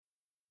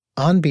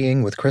On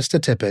Being with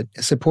Krista Tippett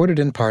is supported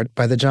in part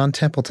by the John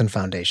Templeton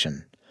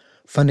Foundation,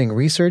 funding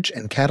research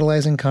and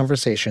catalyzing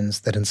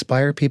conversations that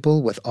inspire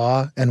people with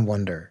awe and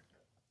wonder.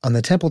 On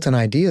the Templeton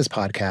Ideas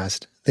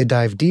podcast, they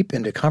dive deep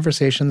into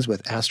conversations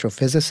with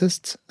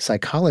astrophysicists,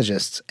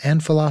 psychologists,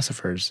 and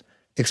philosophers,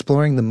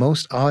 exploring the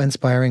most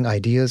awe-inspiring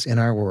ideas in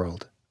our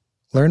world.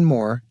 Learn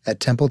more at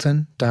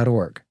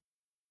templeton.org.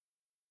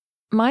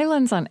 My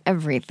lens on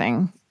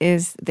everything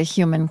is the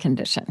human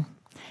condition.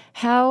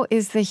 How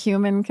is the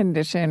human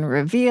condition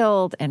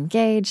revealed,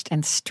 engaged,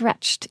 and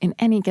stretched in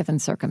any given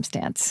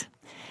circumstance?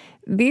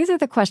 These are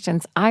the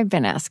questions I've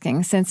been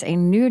asking since a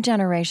new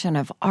generation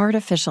of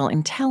artificial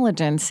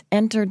intelligence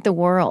entered the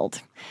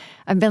world.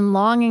 I've been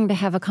longing to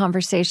have a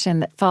conversation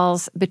that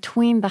falls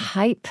between the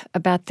hype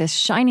about this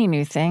shiny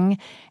new thing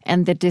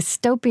and the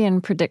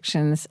dystopian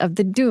predictions of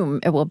the doom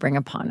it will bring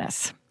upon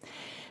us.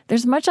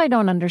 There's much I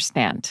don't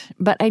understand,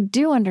 but I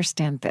do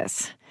understand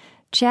this.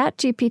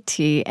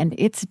 ChatGPT and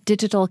its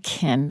digital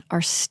kin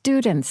are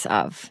students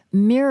of,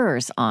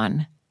 mirrors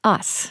on,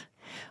 us.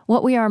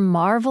 What we are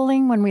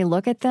marveling when we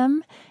look at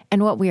them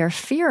and what we are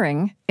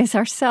fearing is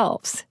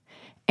ourselves.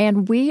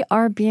 And we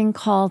are being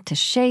called to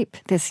shape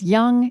this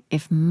young,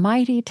 if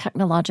mighty,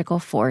 technological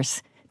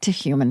force to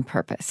human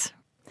purpose.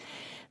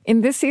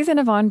 In this season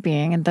of On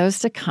Being and those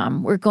to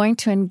come, we're going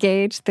to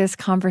engage this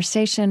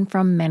conversation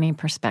from many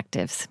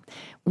perspectives.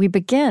 We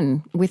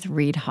begin with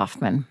Reid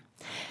Hoffman.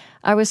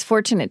 I was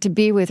fortunate to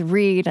be with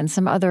Reid and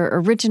some other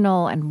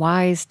original and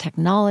wise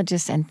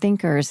technologists and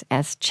thinkers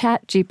as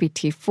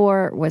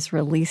ChatGPT-4 was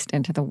released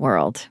into the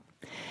world.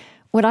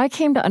 What I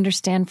came to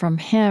understand from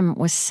him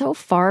was so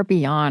far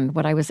beyond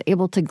what I was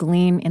able to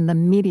glean in the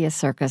media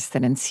circus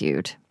that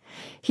ensued.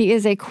 He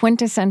is a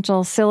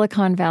quintessential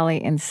Silicon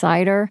Valley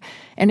insider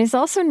and is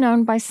also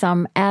known by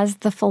some as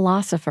the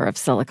philosopher of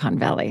Silicon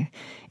Valley.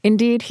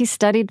 Indeed, he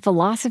studied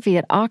philosophy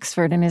at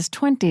Oxford in his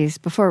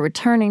 20s before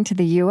returning to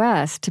the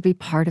U.S. to be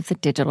part of the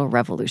digital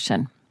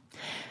revolution.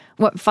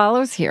 What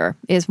follows here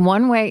is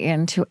one way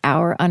into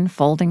our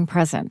unfolding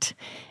present,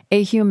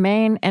 a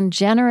humane and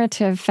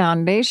generative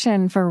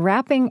foundation for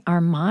wrapping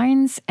our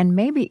minds and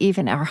maybe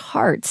even our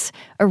hearts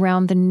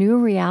around the new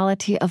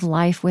reality of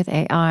life with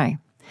AI.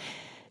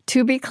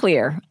 To be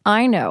clear,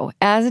 I know,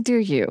 as do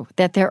you,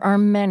 that there are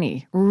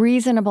many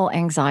reasonable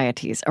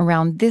anxieties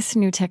around this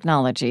new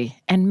technology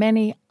and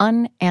many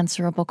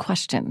unanswerable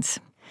questions.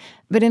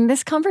 But in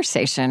this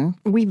conversation,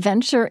 we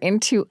venture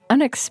into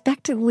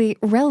unexpectedly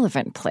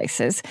relevant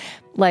places,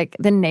 like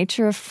the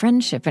nature of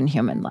friendship in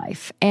human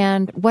life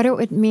and what it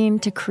would mean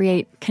to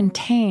create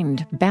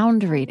contained,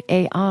 boundaried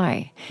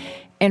AI,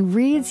 and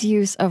Reid's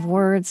use of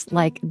words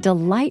like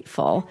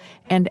delightful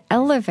and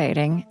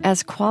elevating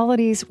as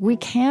qualities we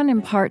can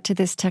impart to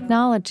this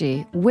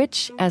technology,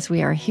 which, as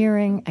we are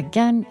hearing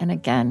again and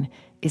again,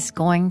 is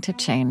going to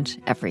change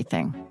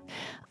everything.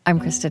 I'm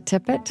Krista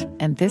Tippett,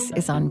 and this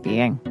is On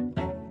Being.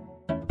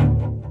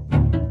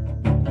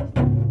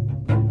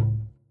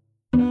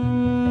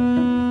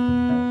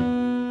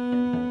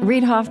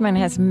 Reid Hoffman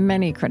has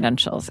many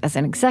credentials as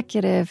an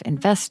executive,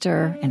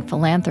 investor, and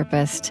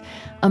philanthropist.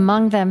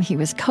 Among them, he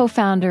was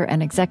co-founder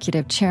and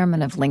executive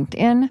chairman of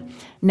LinkedIn,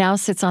 now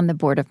sits on the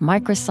board of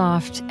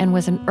Microsoft, and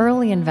was an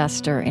early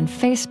investor in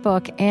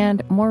Facebook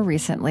and, more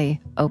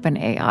recently,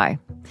 OpenAI.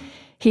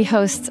 He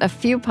hosts a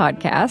few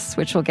podcasts,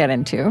 which we'll get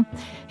into.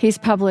 He's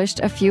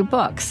published a few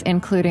books,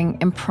 including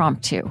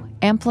Impromptu,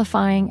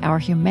 Amplifying Our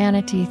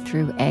Humanity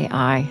Through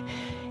AI.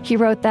 He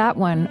wrote that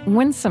one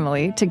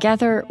winsomely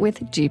together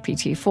with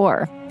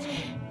GPT-4.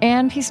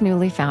 And he's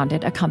newly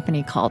founded a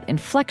company called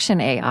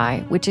Inflection AI,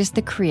 which is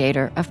the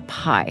creator of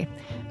Pi,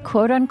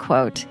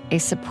 quote-unquote, a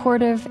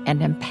supportive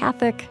and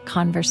empathic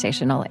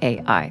conversational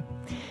AI.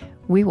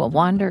 We will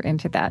wander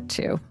into that,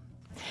 too.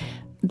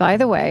 By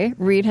the way,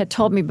 Reid had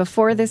told me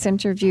before this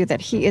interview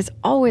that he is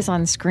always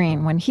on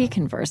screen when he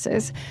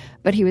converses,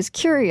 but he was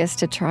curious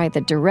to try the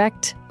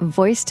direct,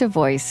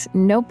 voice-to-voice,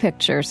 no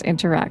pictures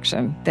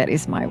interaction that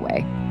is my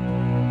way.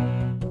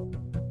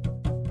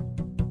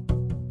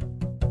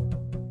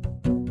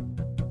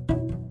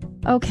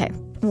 Okay,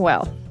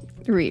 well,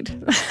 Reid,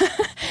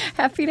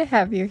 happy to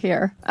have you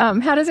here.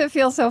 How does it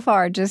feel so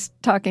far just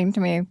talking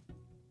to me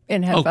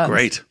in headphones? Oh,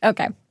 great.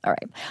 Okay. All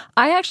right.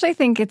 I actually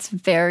think it's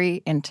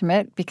very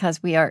intimate because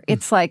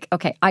it's like,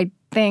 okay, I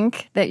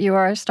think that you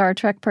are a Star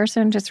Trek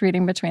person just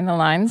reading between the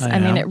lines. I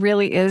mean, it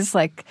really is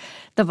like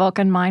the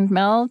Vulcan mind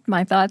meld,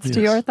 my thoughts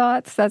to your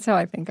thoughts. That's how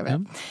I think of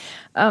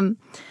it.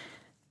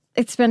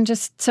 It's been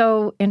just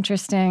so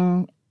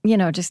interesting,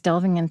 just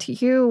delving into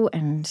you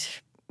and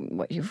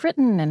what you've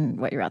written and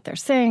what you're out there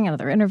saying and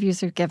other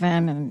interviews you've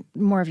given and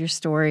more of your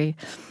story.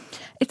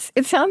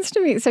 It sounds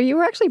to me, so you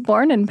were actually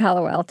born in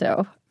Palo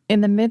Alto in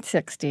the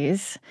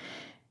mid-'60s,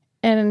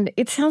 and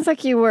it sounds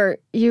like you were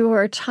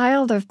a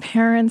child of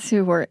parents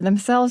who were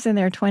themselves in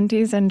their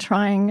 20s and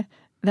trying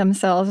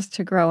themselves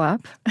to grow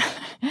up.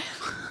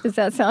 Does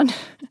that sound?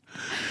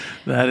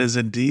 That is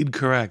indeed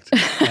correct.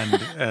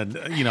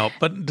 And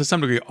but to some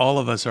degree, all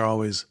of us are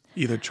always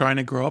either trying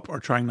to grow up or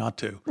trying not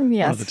to.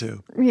 Yes. One of the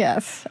two.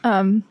 Yes.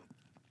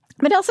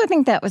 But I also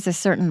think that was a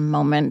certain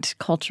moment,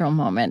 cultural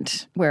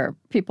moment, where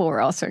people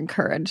were also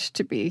encouraged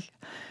to be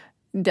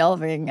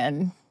delving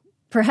and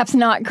perhaps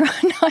not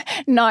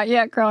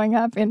yet growing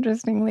up,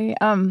 interestingly.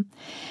 And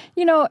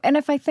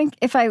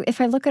if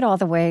I look at all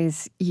the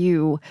ways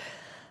you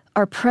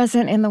are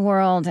present in the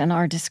world and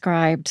are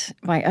described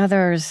by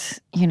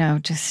others, you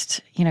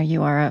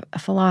are a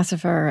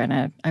philosopher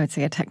and I would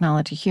say a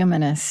technology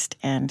humanist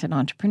and an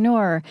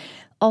entrepreneur.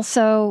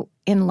 Also,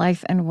 in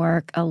life and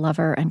work, a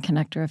lover and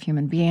connector of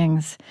human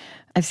beings.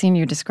 I've seen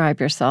you describe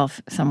yourself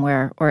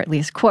somewhere, or at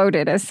least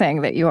quoted as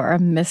saying that you are a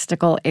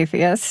mystical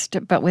atheist,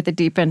 but with a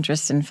deep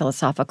interest in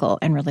philosophical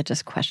and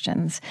religious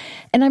questions.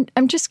 And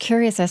I'm just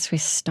curious as we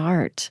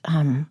start,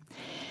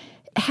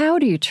 how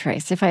do you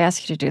trace, if I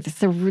ask you to do this,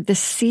 the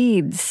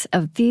seeds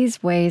of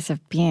these ways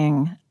of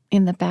being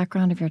in the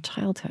background of your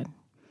childhood?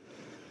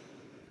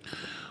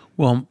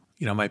 Well,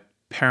 my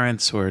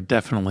parents were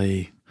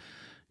definitely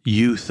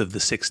youth of the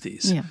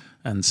 60s. Yeah.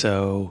 And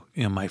so,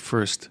 my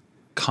first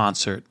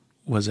concert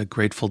was a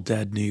Grateful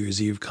Dead New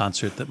Year's Eve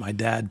concert that my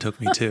dad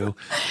took me to.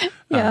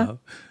 Yeah.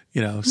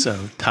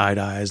 So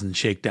tie-dyes and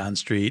Shakedown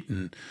Street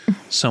and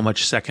so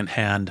much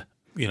secondhand,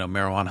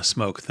 marijuana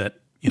smoke that,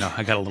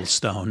 I got a little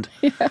stoned.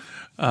 Yeah.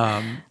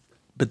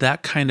 But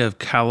that kind of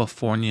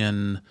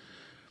Californian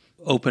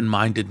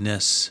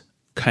open-mindedness,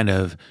 kind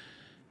of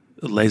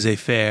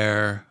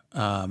laissez-faire,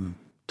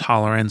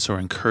 tolerance or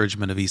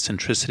encouragement of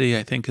eccentricity,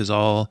 I think is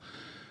all,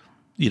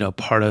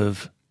 part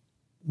of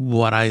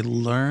what I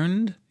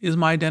learned is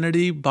my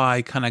identity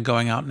by kind of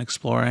going out and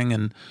exploring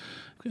and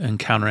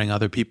encountering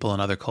other people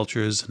and other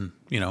cultures and,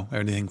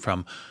 everything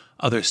from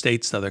other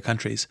states to other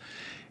countries.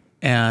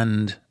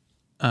 And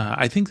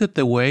I think that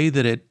the way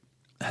that it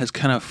has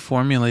kind of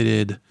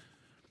formulated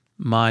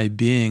my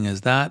being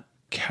is that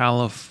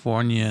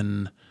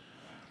Californian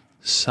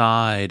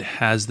side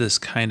has this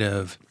kind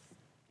of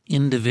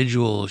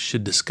individuals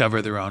should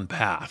discover their own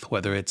path,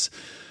 whether it's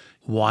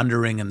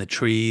wandering in the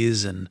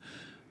trees and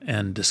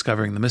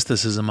discovering the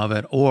mysticism of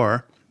it,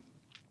 or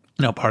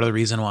part of the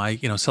reason why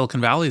Silicon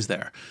Valley's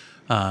there,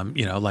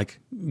 like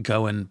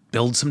go and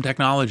build some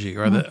technology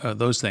or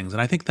those things.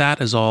 And I think that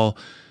is all.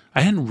 I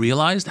hadn't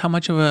realized how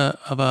much of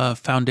a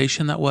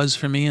foundation that was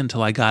for me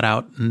until I got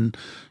out and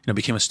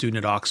became a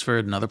student at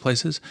Oxford and other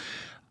places.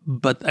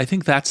 But I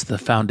think that's the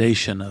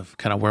foundation of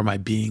kind of where my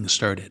being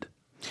started.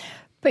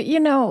 But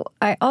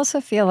I also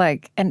feel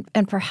like, and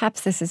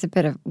perhaps this is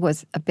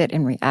was a bit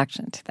in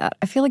reaction to that.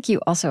 I feel like you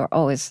also are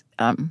always,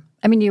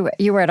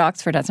 you were at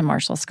Oxford as a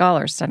Marshall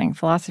Scholar studying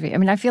philosophy.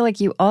 I feel like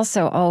you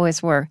also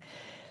always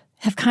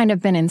have kind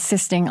of been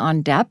insisting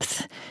on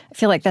depth. I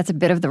feel like that's a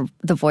bit of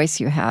the voice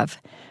you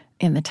have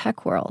in the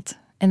tech world,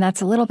 and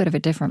that's a little bit of a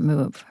different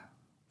move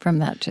from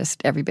that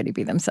just everybody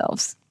be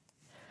themselves.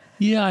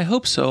 Yeah, I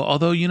hope so.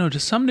 Although to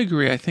some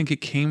degree, I think it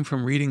came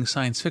from reading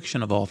science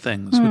fiction of all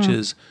things, which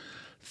is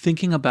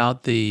thinking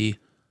about the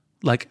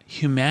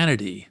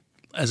humanity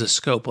as a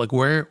scope. Like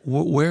where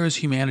is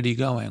humanity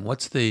going?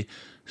 What's the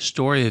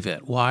story of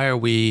it? Why are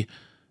we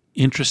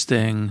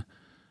interesting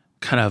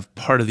kind of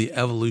part of the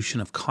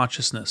evolution of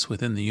consciousness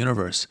within the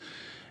universe?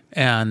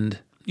 And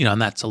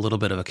and that's a little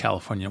bit of a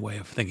California way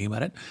of thinking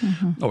about it,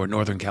 or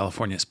Northern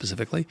California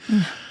specifically.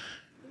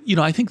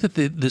 I think that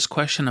this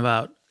question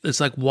about it's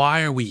like,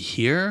 why are we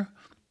here,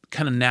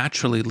 kind of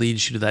naturally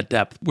leads you to that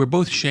depth. We're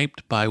both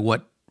shaped by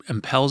what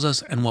impels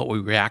us and what we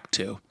react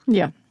to.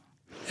 Yeah.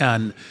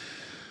 And,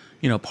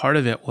 part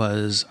of it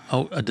was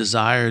a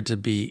desire to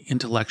be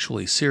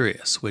intellectually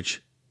serious,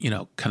 which,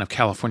 kind of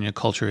California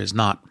culture is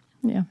not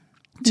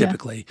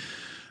typically.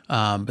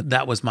 But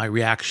that was my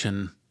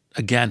reaction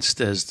against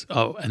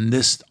and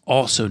this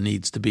also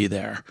needs to be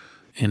there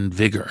in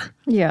vigor.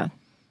 Yeah.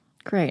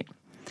 Great.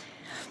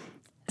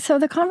 So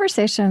the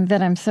conversation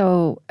that I'm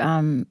so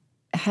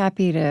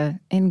happy to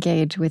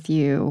engage with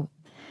you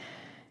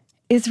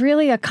is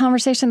really a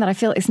conversation that I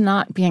feel is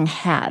not being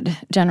had,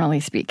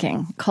 generally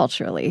speaking,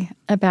 culturally,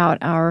 about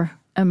our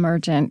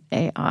emergent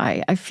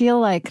AI. I feel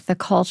like the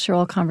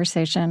cultural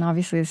conversation,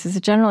 obviously this is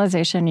a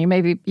generalization, you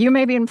may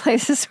be in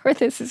places where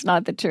this is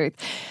not the truth,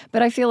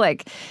 but I feel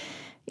like,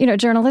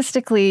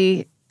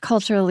 journalistically,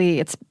 culturally,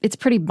 it's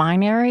pretty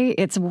binary.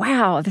 It's,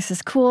 wow, this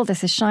is cool,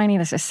 this is shiny,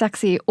 this is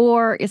sexy,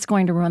 or it's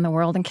going to ruin the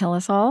world and kill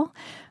us all.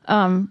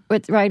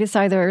 Right? It's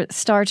either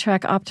Star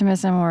Trek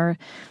optimism, or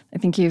I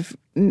think you've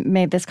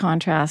made this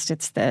contrast.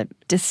 It's the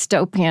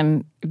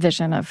dystopian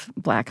vision of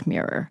Black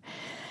Mirror.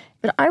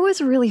 But I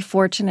was really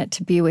fortunate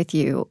to be with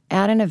you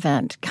at an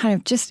event kind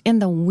of just in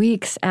the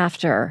weeks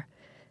after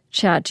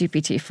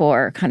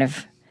ChatGPT-4 kind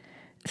of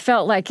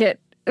felt like it,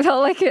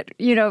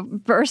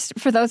 burst,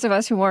 for those of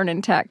us who weren't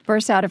in tech,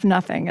 burst out of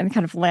nothing and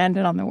kind of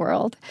landed on the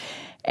world.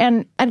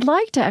 And I'd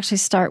like to actually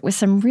start with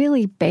some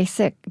really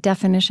basic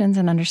definitions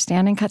and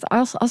understanding, because I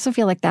also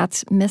feel like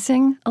that's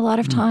missing a lot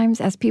of times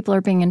as people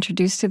are being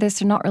introduced to this.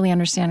 They're not really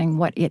understanding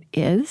what it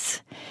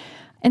is.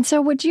 And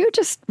so would you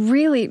just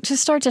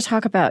start to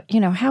talk about,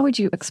 how would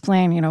you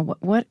explain,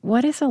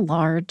 what is a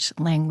large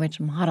language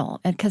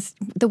model? And because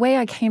the way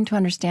I came to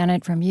understand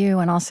it from you,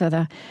 and also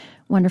the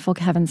wonderful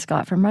Kevin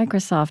Scott from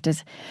Microsoft,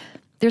 is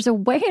there's a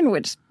way in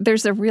which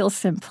there's a real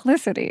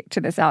simplicity to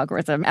this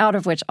algorithm, out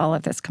of which all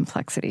of this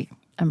complexity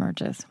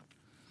emerges.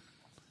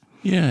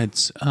 Yeah,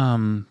 it's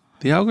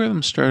the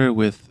algorithm started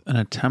with an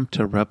attempt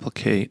to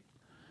replicate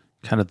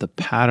kind of the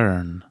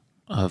pattern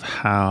of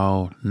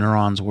how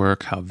neurons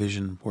work, how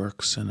vision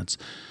works, and it's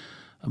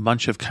a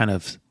bunch of kind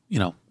of,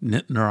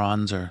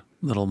 neurons are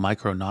little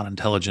micro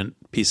non-intelligent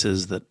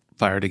pieces that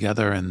fire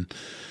together, and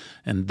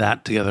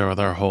that together with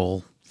our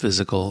whole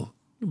physical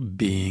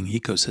being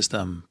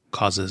ecosystem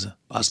causes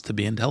us to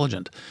be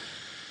intelligent.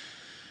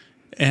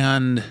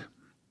 And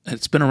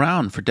it's been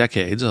around for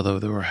decades, although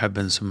there have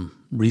been some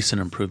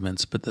recent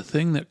improvements. But the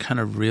thing that kind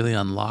of really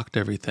unlocked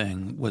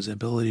everything was the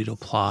ability to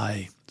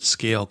apply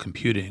scale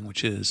computing,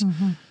 which is,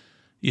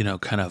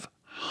 kind of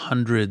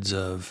hundreds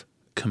of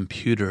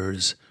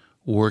computers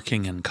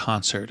working in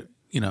concert,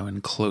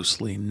 and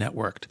closely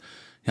networked,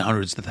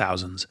 hundreds to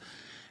thousands.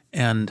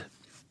 And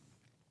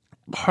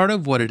part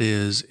of what it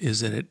is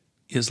that it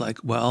is like,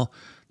 well,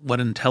 what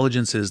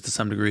intelligence is to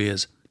some degree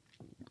is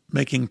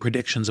making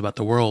predictions about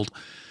the world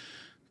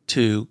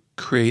to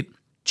create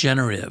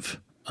generative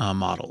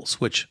models,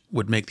 which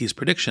would make these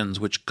predictions,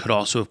 which could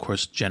also, of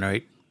course,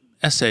 generate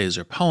essays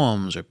or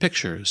poems or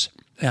pictures.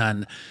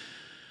 And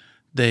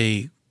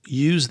they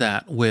use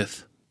that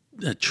with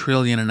 1.5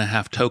 trillion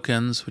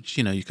tokens, which,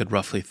 you could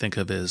roughly think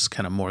of as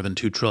kind of more than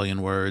 2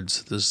 trillion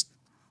words. There's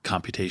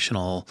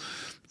computational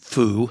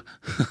foo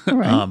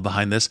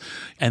behind this.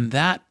 And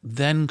that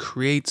then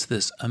creates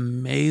this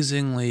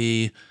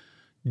amazingly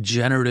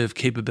generative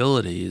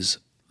capabilities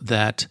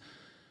that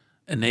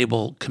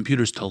enable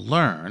computers to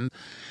learn.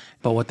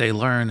 But what they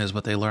learn is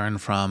what they learn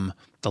from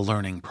the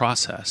learning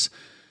process,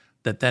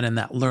 that then in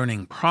that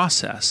learning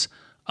process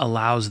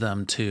allows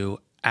them to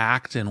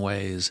act in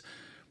ways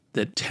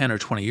that 10 or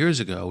 20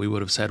 years ago we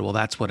would have said, well,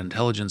 that's what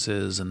intelligence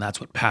is, and that's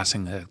what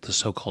passing the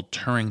so-called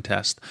Turing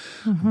test,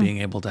 being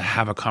able to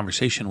have a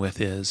conversation with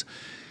is.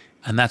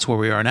 And that's where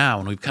we are now.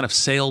 And we've kind of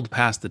sailed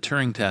past the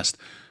Turing test,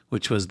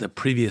 which was the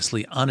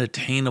previously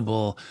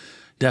unattainable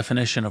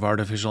definition of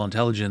artificial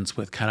intelligence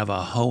with kind of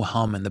a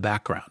ho-hum in the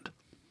background.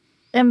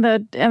 And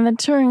the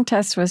Turing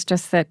test was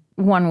just that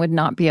one would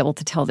not be able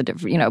to tell the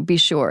difference, be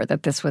sure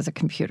that this was a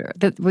computer,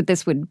 that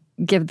this would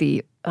give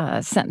the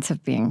sense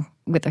of being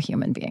with a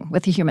human being,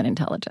 with a human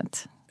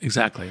intelligence.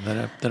 Exactly.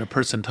 That a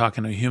person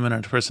talking to a human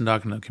and a person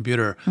talking to a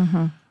computer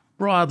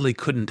broadly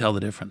couldn't tell the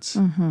difference.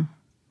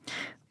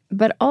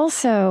 But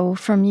also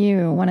from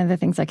you, one of the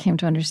things I came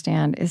to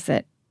understand is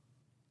that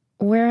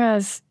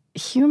whereas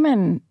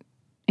human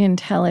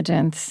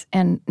intelligence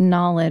and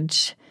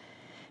knowledge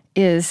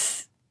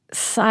is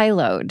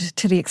siloed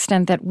to the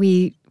extent that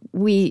we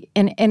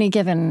in any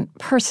given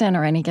person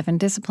or any given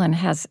discipline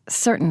has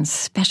certain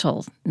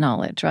special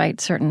knowledge, right?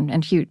 Certain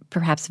and huge,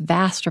 perhaps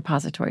vast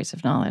repositories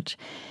of knowledge.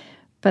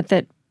 But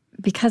that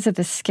because of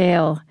the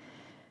scale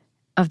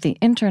of the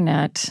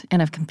internet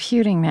and of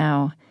computing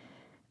now,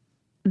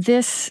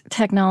 this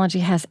technology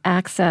has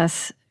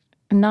access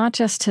not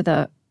just to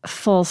the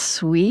full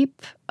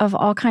sweep of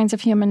all kinds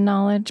of human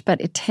knowledge,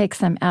 but it takes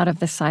them out of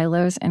the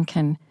silos and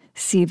can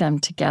see them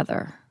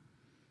together.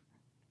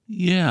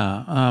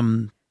 Yeah.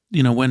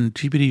 When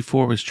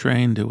GPT-4 was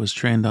trained, it was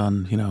trained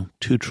on,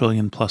 2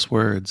 trillion plus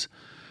words,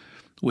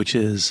 which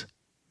is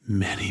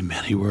many,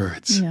 many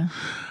words. Yeah.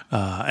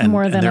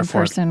 More than a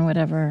person would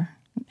ever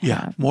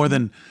have. More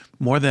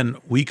than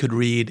we could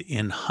read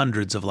in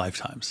hundreds of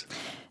lifetimes.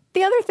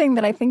 The other thing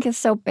that I think is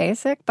so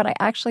basic, but I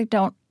actually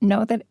don't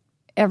know that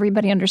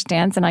everybody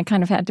understands, and I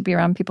kind of had to be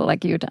around people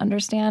like you to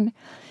understand,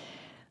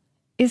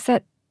 is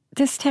that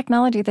this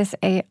technology, this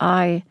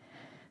AI,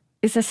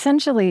 is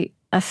essentially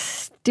a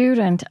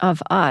student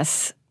of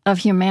us, of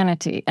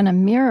humanity, and a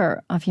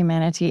mirror of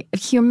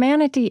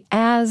humanity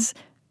as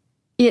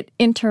it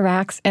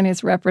interacts and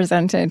is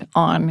represented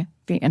on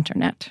the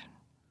internet.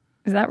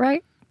 Is that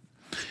right?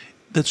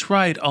 That's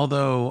right,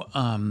 although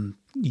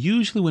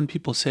usually when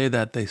people say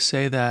that, they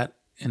say that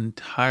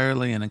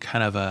entirely in a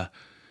kind of a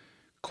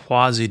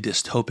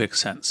quasi-dystopic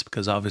sense,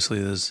 because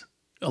obviously there's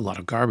a lot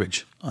of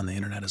garbage on the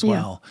internet as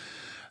well.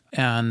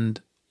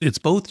 And it's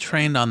both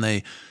trained on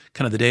the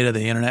kind of the data of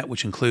the internet,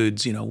 which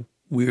includes,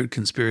 weird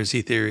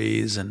conspiracy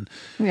theories and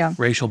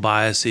racial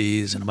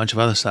biases and a bunch of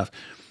other stuff.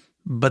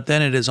 But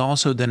then it is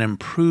also then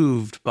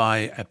improved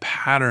by a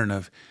pattern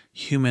of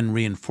human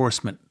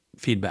reinforcement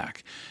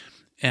feedback.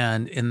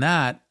 And in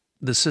that,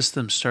 the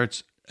system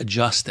starts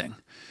adjusting.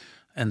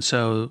 And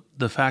so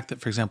the fact that,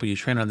 for example, you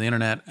train on the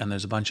internet and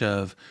there's a bunch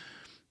of,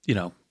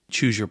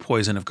 choose your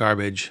poison of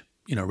garbage,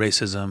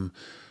 racism,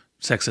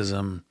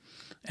 sexism,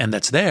 and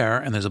that's there,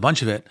 and there's a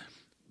bunch of it,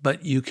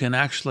 but you can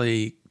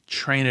actually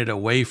train it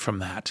away from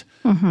that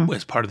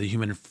as part of the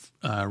human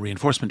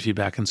reinforcement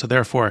feedback. And so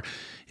therefore,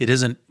 it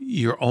isn't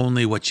you're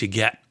only what you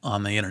get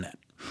on the internet.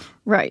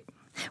 Right.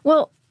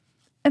 Well,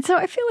 and so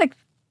I feel like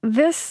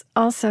this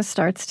also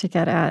starts to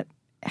get at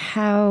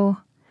how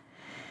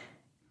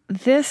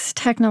this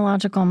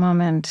technological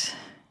moment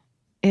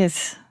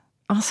is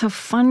also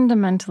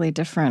fundamentally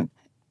different,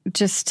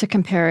 just to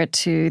compare it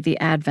to the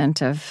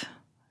advent of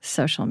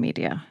social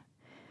media.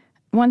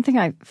 One thing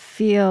I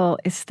feel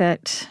is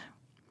that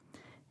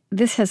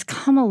this has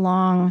come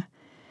along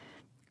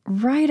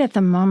right at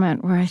the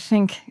moment where I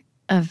think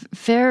of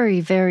very,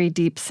 very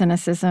deep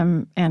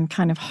cynicism and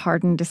kind of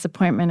hardened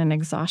disappointment and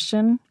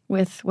exhaustion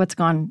with what's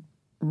gone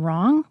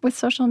wrong with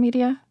social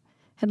media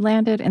had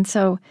landed. And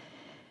so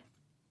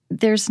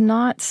there's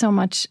not so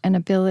much an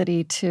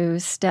ability to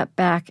step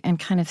back and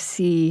kind of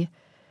see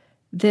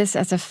this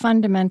as a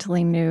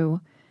fundamentally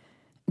new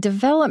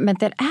development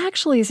that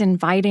actually is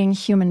inviting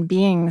human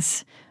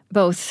beings,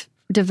 both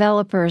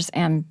developers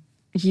and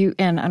I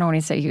don't want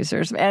to say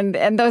users, and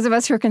those of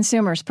us who are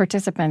consumers,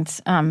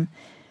 participants,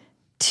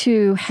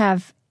 to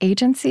have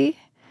agency.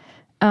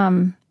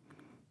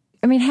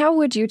 How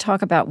would you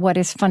talk about what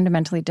is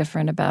fundamentally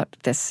different about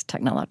this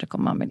technological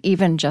moment,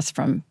 even just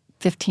from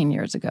 15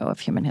 years ago of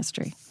human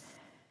history?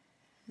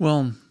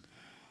 Well,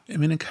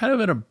 kind of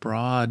at a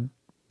broad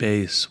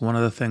base, one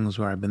of the things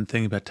where I've been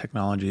thinking about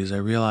technology is I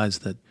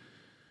realized that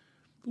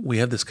we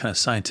have this kind of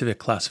scientific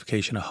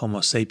classification of Homo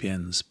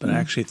sapiens, but I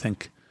actually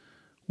think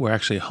we're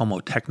actually Homo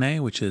techne,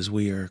 which is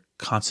we are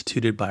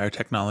constituted by our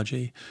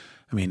technology.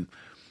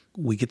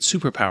 We get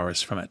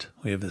superpowers from it.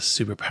 We have this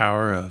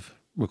superpower of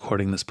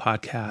recording this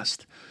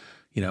podcast,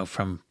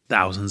 from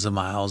thousands of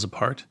miles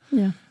apart.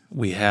 Yeah.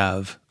 We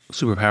have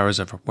superpowers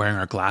of wearing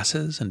our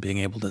glasses and being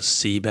able to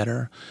see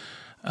better.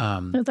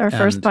 With our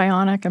first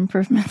bionic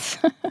improvements.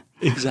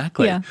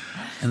 Exactly. Yeah.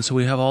 And so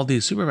we have all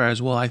these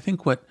superpowers. Well, I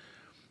think what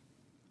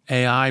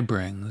AI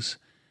brings,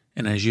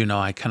 and as you know,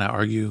 I kind of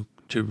argue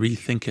to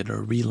rethink it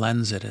or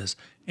relens it as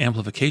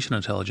amplification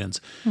intelligence,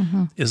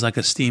 is like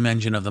a steam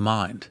engine of the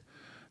mind.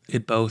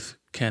 It both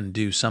can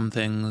do some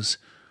things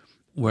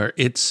where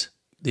it's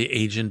the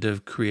agent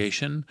of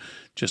creation,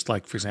 just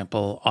like, for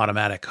example,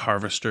 automatic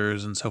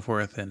harvesters and so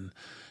forth,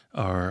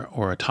 or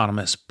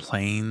autonomous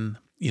plane,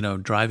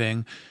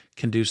 driving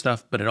can do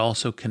stuff, but it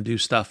also can do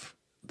stuff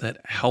that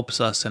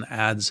helps us and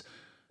adds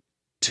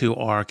to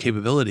our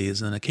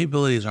capabilities. And the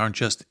capabilities aren't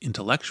just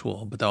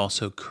intellectual, but they're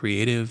also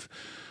creative.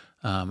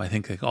 I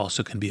think they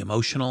also can be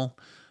emotional.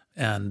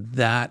 And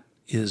that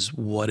is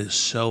what is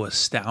so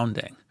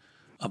astounding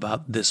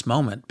about this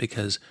moment,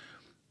 because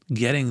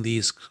getting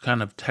these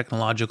kind of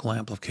technological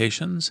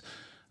amplifications,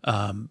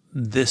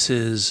 this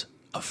is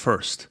a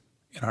first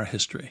in our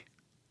history.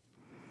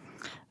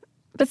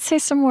 But say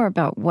some more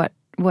about what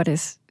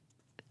is...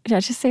 Yeah,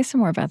 just say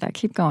some more about that.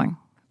 Keep going.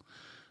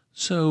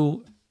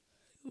 So,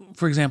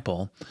 for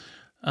example,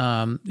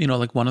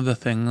 like one of the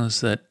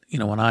things that,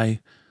 when I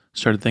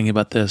started thinking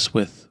about this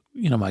with,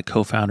 my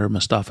co-founder,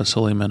 Mustafa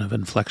Suleiman of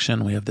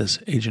Inflection, we have this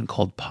agent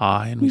called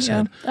Pi, and we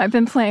said... I've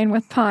been playing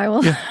with Pi.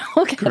 We'll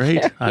get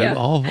great. there. Yeah.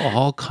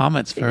 All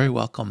comments, very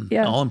welcome.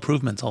 Yeah. All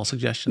improvements, all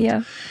suggestions.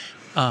 Yeah.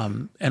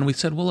 And we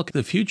said, well, look,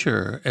 the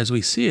future, as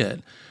we see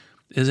it,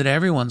 is that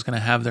everyone's going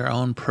to have their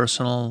own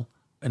personal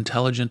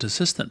intelligent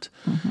assistant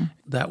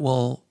that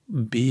will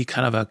be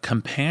kind of a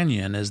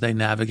companion as they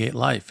navigate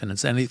life. And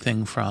it's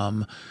anything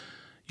from,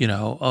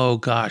 oh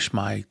gosh,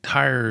 my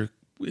tire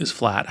is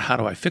flat, how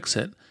do I fix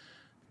it?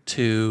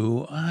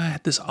 To I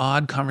had this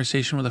odd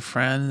conversation with a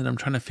friend and I'm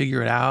trying to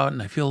figure it out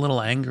and I feel a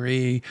little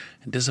angry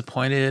and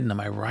disappointed, and am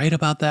I right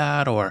about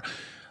that? Or,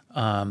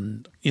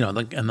 and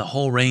the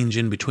whole range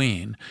in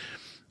between.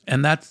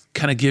 And that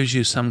kind of gives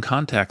you some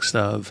context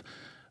of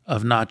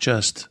not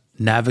just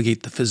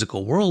navigate the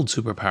physical world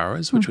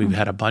superpowers, which we've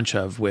had a bunch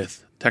of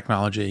with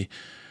technology,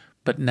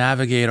 but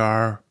navigate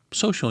our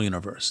social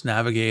universe,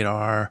 navigate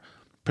our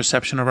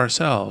perception of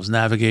ourselves,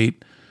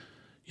 navigate,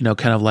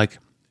 kind of like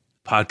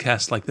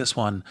podcasts like this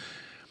one.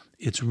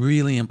 It's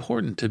really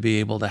important to be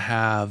able to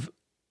have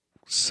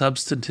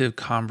substantive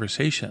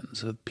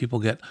conversations. People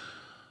get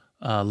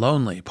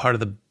lonely. Part of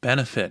the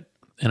benefit,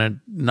 and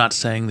I'm not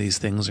saying these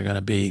things are going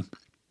to be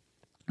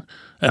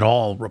at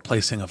all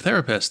replacing of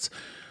therapists,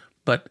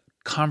 but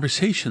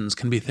conversations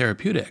can be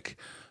therapeutic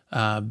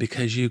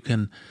because you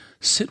can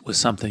sit with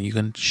something, you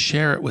can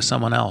share it with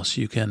someone else,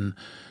 you can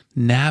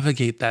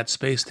navigate that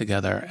space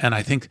together. And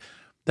I think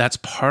that's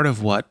part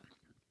of what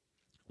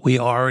we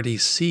already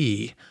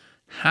see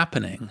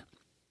happening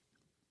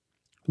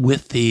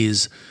with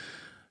these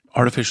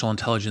artificial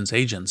intelligence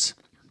agents,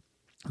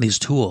 these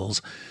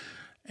tools.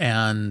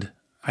 And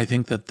I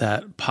think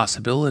that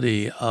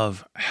possibility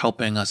of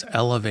helping us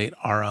elevate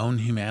our own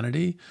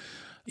humanity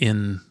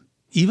in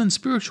even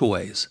spiritual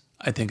ways,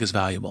 I think is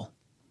valuable.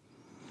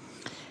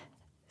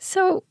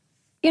 So,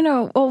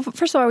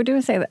 first of all, I would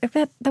do say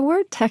that the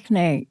word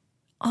techne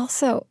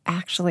also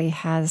actually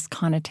has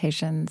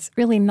connotations,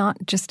 really not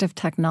just of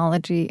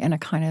technology in a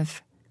kind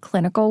of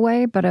clinical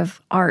way, but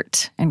of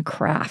art and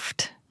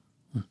craft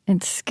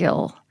and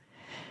skill.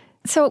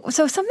 So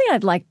something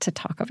I'd like to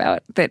talk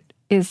about that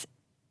is,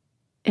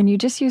 and you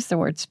just used the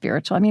word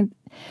spiritual,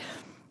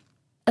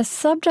 a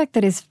subject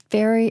that is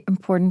very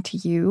important to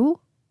you,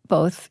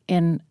 both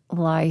in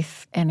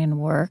life and in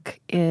work,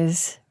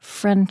 is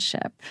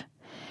friendship.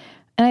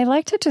 And I'd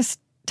like to just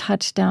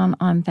touch down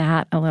on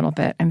that a little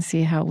bit and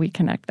see how we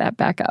connect that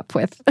back up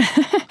with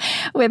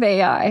with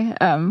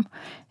AI.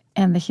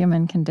 and the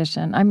human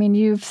condition. I mean,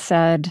 you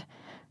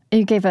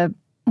gave a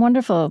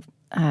wonderful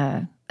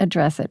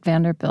address at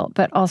Vanderbilt,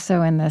 but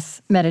also in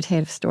this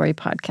meditative story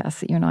podcast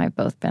that you and I have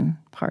both been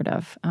part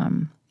of.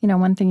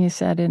 One thing you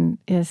said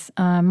is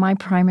my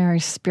primary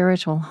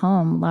spiritual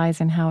home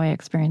lies in how I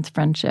experience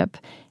friendship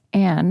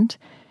and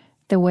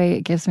the way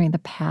it gives me the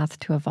path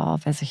to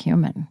evolve as a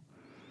human.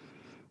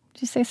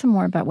 Could you say some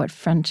more about what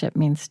friendship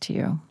means to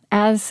you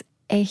as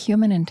a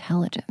human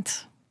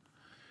intelligence?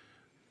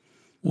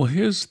 Well,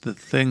 here's the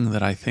thing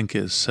that I think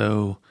is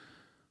so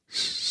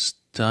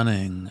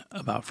stunning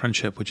about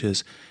friendship, which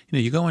is,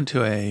 you go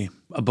into a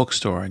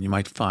bookstore and you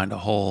might find a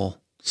whole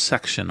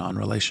section on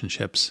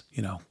relationships,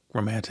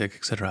 romantic,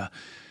 etc.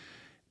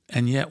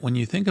 And yet when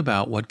you think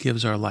about what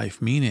gives our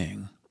life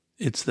meaning,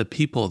 it's the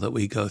people that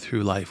we go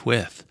through life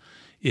with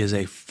is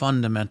a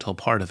fundamental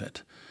part of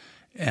it.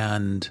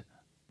 And,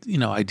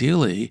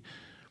 ideally,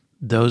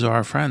 those are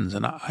our friends.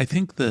 And I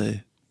think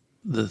the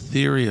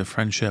theory of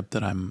friendship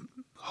that I'm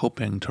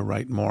hoping to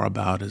write more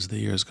about as the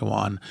years go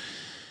on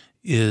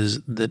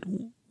is that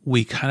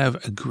we kind of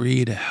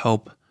agree to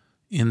help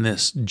in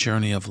this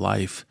journey of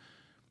life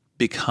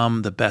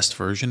become the best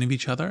version of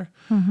each other.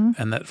 Mm-hmm.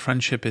 And that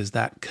friendship is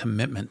that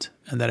commitment,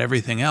 and that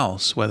everything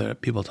else, whether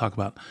people talk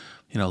about,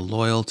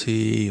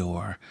 loyalty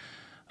or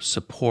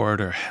support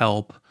or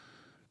help,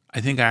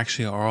 I think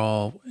actually are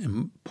all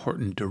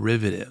important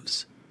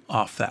derivatives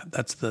off that.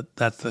 That's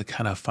the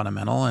kind of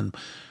fundamental, and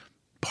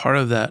part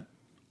of that,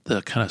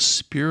 the kind of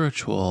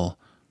spiritual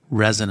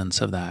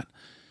resonance of that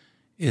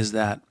is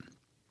that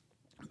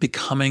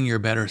becoming your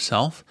better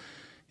self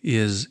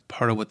is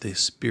part of what the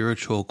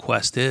spiritual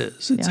quest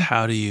is. It's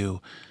how do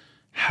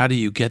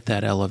you get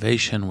that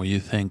elevation where you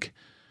think,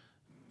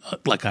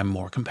 like, I'm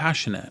more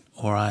compassionate,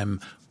 or I'm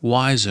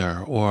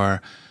wiser,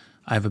 or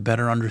I have a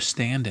better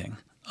understanding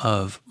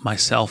of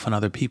myself and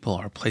other people,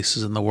 or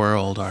places in the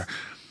world, or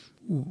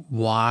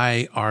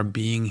why our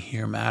being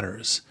here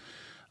matters.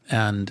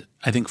 And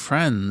I think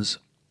friends,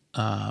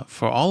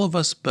 for all of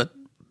us, but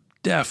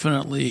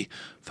definitely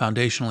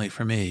foundationally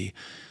for me,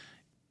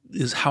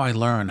 is how I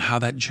learn, how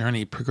that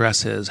journey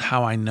progresses,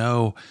 how I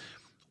know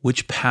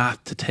which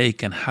path to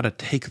take and how to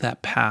take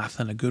that path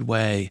in a good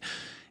way,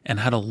 and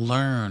how to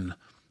learn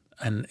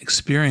and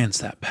experience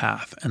that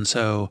path. And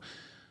so,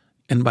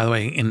 and by the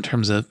way, in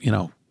terms of,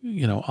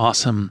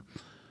 awesome,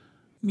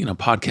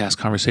 podcast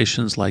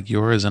conversations like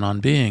yours and On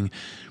Being,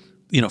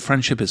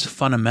 friendship is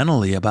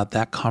fundamentally about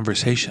that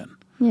conversation.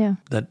 Yeah.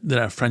 That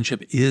a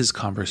friendship is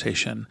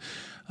conversation.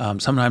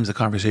 Sometimes the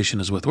conversation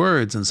is with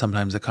words, and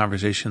sometimes the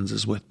conversation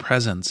is with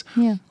presence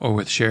or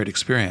with shared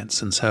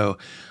experience. And so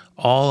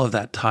all of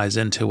that ties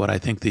into what I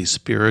think the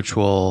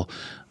spiritual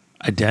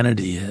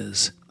identity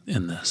is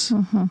in this.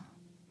 Mm-hmm.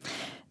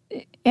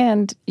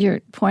 And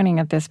you're pointing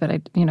at this, but I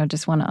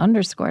just want to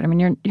underscore it. I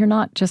mean, you're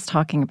not just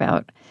talking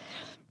about,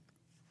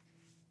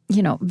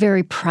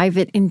 very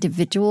private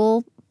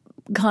individual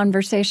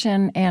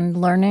conversation and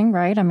learning,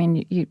 right? I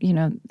mean,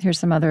 here's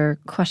some other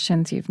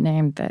questions you've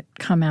named that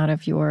come out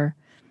of your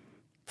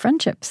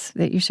friendships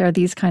that you share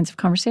these kinds of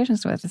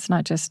conversations with. It's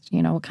not just,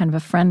 what kind of a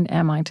friend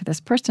am I to this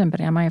person,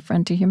 but am I a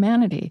friend to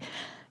humanity?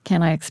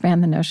 Can I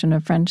expand the notion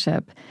of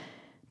friendship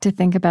to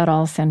think about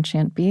all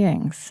sentient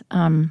beings?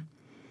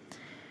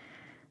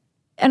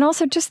 And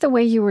also just the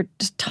way you were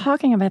just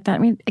talking about that. I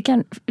mean,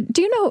 again,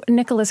 do you know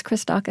Nicholas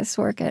Christakis'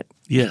 work at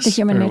the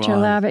Human Nature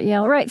Lab at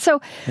Yale? Right.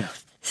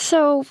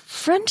 So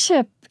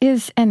friendship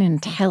is an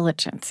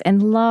intelligence,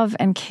 and love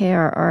and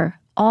care are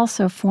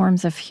also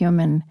forms of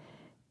human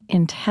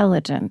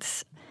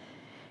intelligence.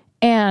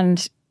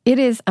 And it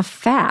is a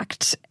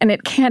fact, and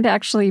it can't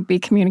actually be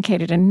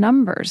communicated in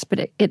numbers, but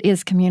it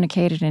is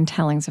communicated in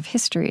tellings of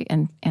history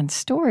and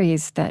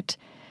stories that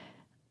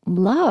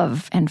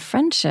love and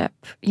friendship,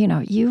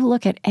 you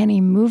look at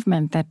any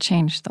movement that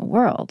changed the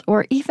world,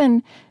 or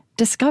even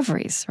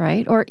discoveries,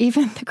 right? Or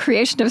even the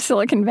creation of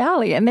Silicon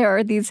Valley. And there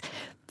are these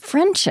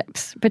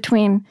friendships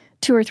between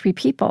 2 or 3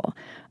 people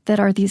that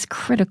are these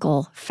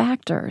critical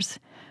factors.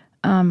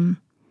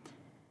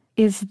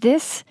 Is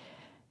this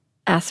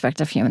aspect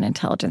of human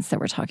intelligence that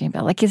we're talking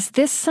about, is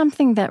this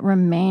something that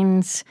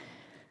remains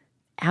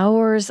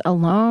ours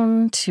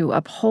alone to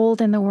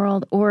uphold in the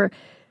world? Or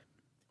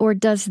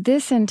does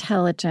this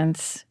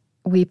intelligence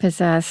we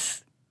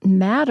possess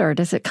matter?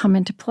 Does it come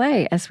into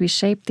play as we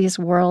shape these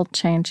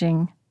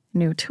world-changing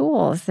new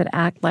tools that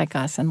act like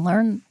us and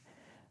learn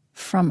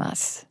from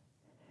us?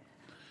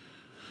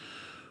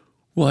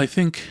 Well, I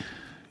think,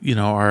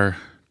 our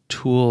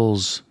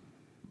tools,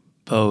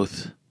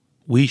 both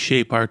we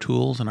shape our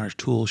tools and our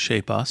tools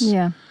shape us.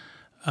 Yeah.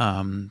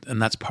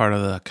 And that's part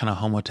of the kind of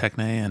homotechne.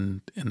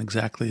 And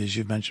exactly as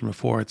you've mentioned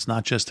before, it's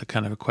not just a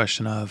kind of a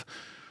question of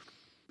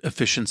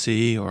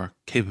efficiency or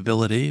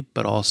capability,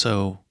 but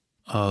also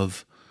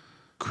of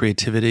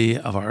creativity,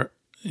 of our,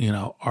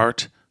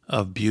 art,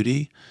 of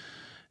beauty.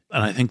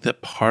 And I think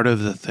that part of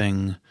the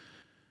thing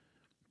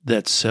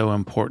that's so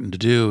important to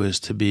do is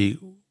to be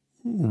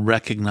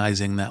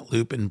recognizing that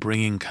loop and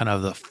bringing kind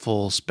of the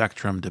full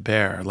spectrum to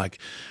bear. Like,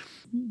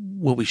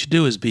 what we should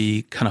do is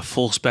be kind of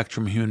full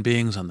spectrum human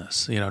beings on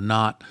this,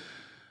 not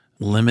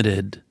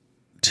limited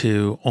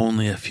to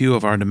only a few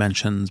of our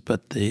dimensions,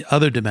 but the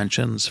other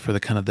dimensions for the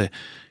kind of the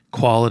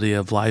quality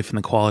of life and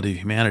the quality of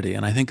humanity.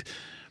 And I think,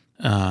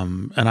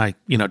 and I,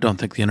 don't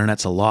think the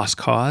internet's a lost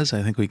cause.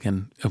 I think we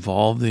can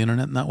evolve the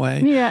internet in that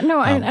way. Yeah,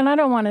 no, and I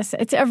don't want to say,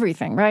 it's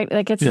everything, right?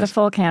 Like it's the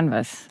full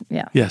canvas,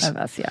 of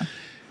us,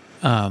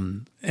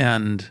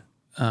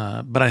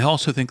 But I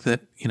also think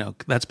that,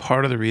 that's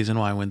part of the reason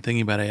why when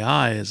thinking about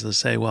AI is to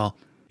say, well,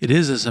 it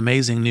is this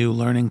amazing new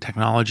learning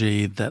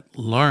technology that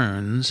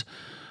learns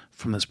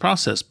from this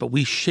process, but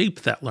we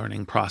shape that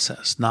learning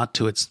process, not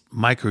to its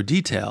micro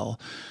detail,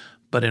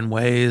 but in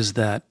ways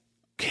that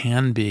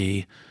can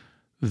be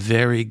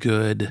very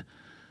good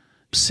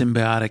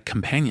symbiotic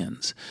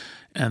companions.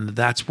 And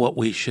that's what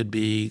we should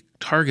be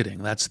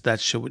targeting.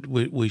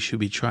 We should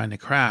be trying to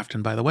craft.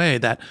 And by the way,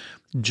 that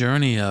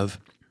journey of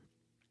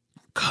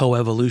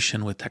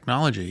coevolution with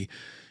technology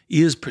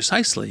is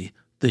precisely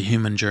the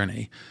human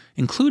journey,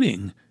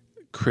 including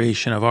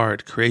creation of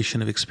art,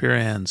 creation of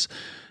experience,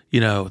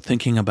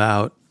 thinking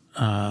about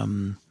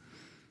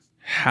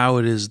how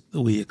it is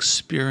that we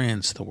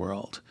experience the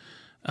world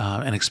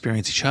and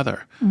experience each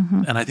other.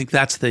 Mm-hmm. And I think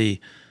that's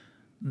the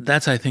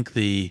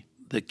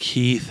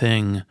key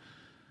thing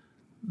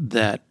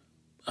that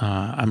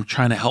I'm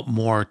trying to help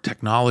more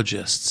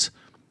technologists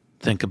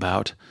think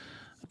about,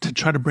 to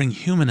try to bring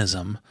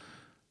humanism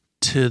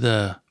to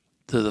the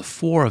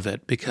fore of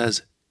it,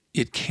 because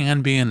it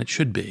can be and it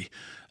should be.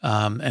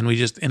 And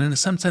in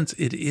some sense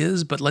it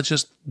is, but let's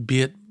just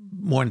be it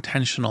more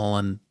intentional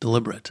and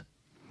deliberate.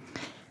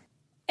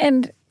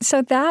 And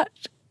so that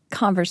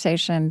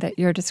conversation that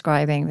you're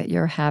describing, that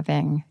you're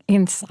having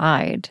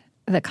inside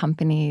the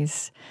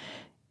companies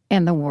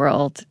and the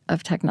world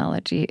of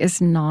technology, is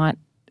not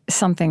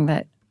something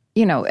that,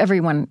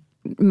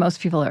 most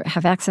people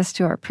have access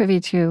to or privy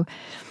to.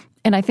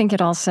 And I think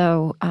it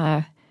also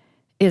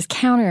is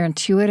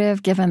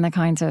counterintuitive given the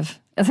kinds of,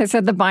 as I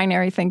said, the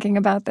binary thinking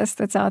about this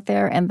that's out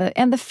there, and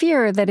the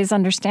fear that is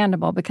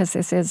understandable because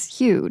this is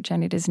huge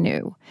and it is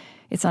new.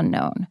 It's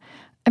unknown.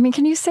 I mean,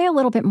 can you say a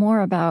little bit more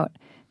about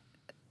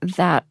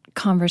that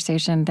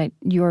conversation that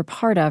you're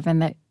part of,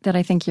 and that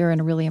I think you're in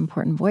a really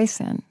important voice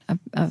in,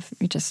 of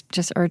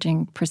just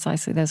urging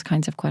precisely those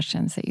kinds of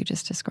questions that you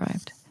just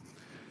described?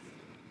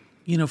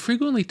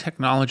 Frequently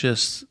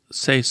technologists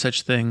say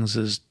such things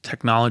as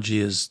technology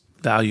is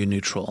value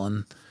neutral,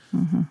 and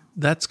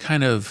that's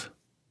kind of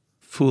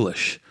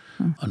foolish,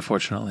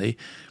 unfortunately,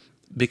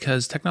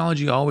 because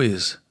technology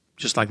always,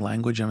 just like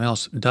language and everything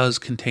else, does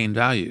contain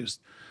values.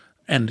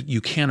 And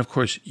you can, of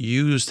course,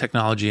 use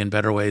technology in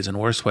better ways and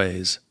worse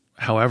ways,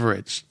 however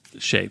it's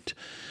shaped.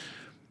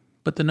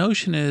 But the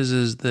notion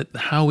is that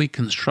how we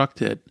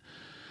construct it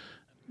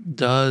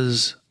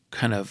does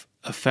kind of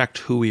affect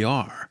who we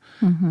are.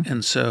 Mm-hmm.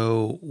 And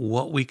so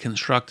what we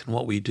construct and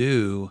what we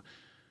do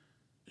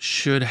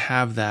should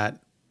have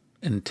that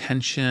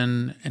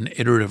intention and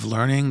iterative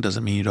learning.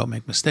 Doesn't mean you don't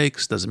make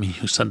mistakes. Doesn't mean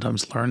you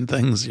sometimes learn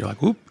things. You're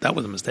like, oop, that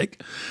was a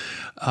mistake.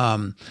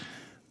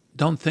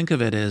 Don't think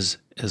of it as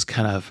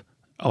kind of,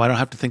 I don't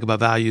have to think about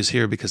values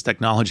here because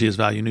technology is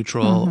value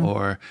neutral. Mm-hmm.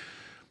 Or,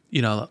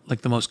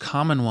 like the most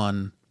common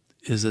one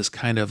is this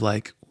kind of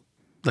like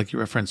you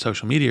referenced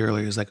social media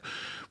earlier, is like,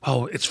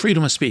 well, it's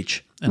freedom of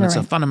speech and it's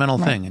a fundamental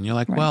thing. And you're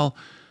like, well,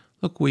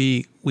 look,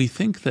 we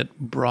think that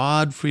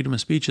broad freedom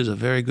of speech is a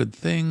very good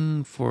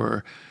thing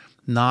for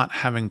not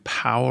having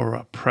power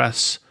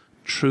oppress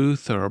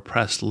truth or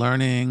oppress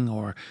learning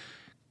or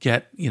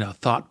get,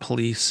 thought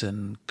police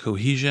and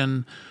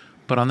cohesion.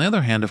 But on the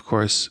other hand, of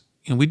course,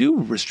 we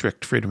do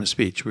restrict freedom of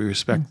speech. We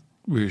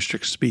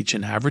restrict speech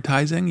in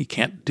advertising. You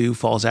can't do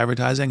false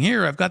advertising.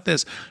 Here, I've got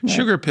this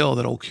sugar pill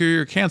that'll cure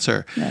your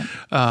cancer,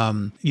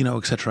 et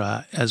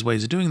cetera, as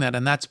ways of doing that.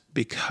 And that's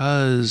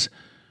because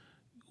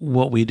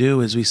what we do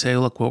is we say,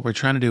 look, what we're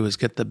trying to do is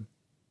get the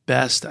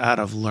best out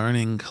of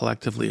learning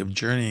collectively, of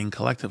journeying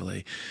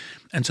collectively.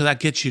 And so that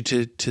gets you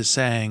to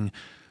saying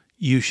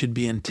you should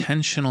be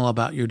intentional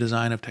about your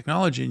design of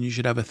technology, and you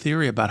should have a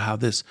theory about how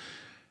this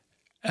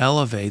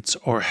elevates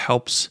or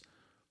helps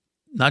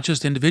not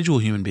just individual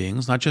human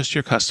beings, not just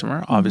your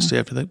customer,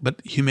 obviously, but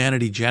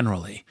humanity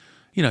generally.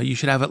 You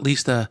should have at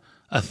least a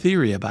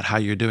theory about how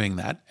you're doing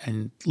that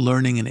and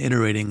learning and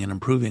iterating and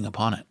improving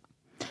upon it.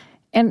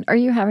 And are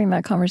you having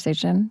that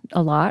conversation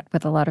a lot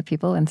with a lot of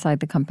people inside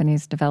the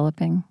companies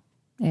developing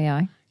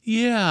AI?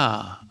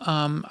 Yeah.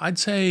 I'd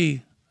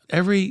say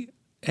every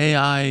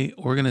AI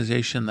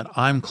organization that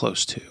I'm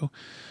close to,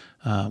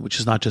 which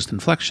is not just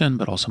Inflection,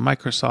 but also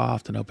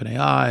Microsoft and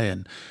OpenAI.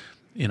 And,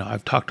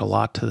 I've talked a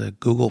lot to the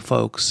Google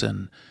folks,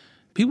 and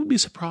people would be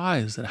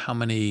surprised at how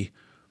many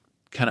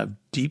kind of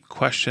deep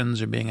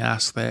questions are being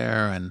asked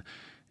there,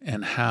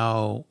 and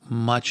how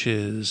much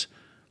is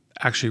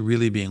actually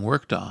really being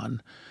worked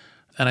on.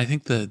 And I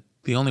think the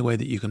only way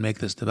that you can make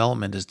this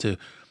development is to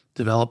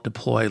develop,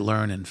 deploy,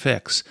 learn, and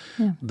fix.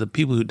 Yeah. The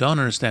people who don't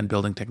understand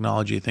building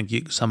technology think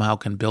you somehow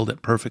can build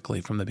it perfectly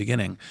from the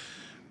beginning.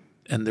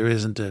 And there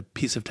isn't a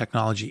piece of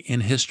technology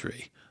in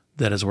history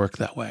that has worked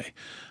that way.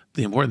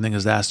 The important thing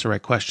is to ask the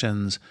right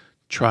questions,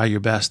 try your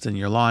best in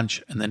your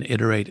launch, and then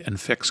iterate and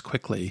fix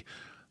quickly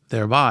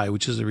thereby,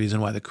 which is the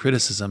reason why the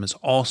criticism is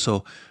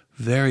also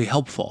very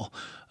helpful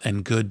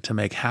and good to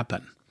make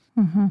happen.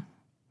 Mm-hmm.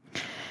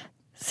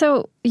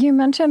 So you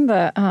mentioned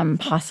the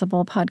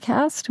Possible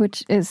podcast,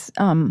 which is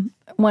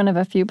one of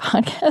a few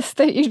podcasts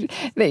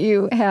that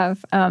you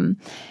have,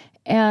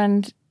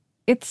 and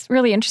it's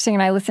really interesting.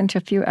 And I listened to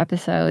a few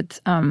episodes.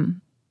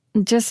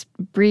 Just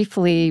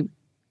briefly,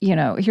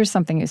 here's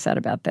something you said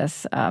about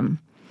this.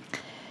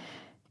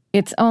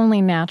 It's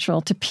only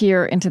natural to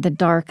peer into the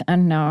dark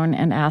unknown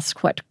and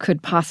ask what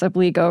could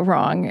possibly go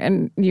wrong.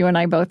 And you and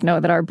I both know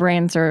that our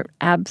brains are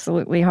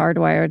absolutely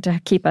hardwired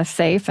to keep us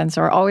safe, and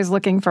so we're always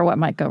looking for what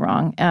might go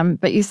wrong.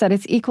 But you said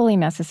it's equally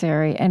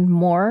necessary and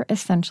more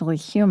essentially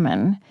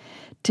human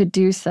to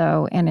do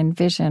so and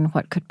envision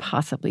what could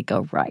possibly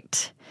go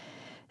right.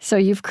 So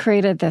you've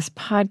created this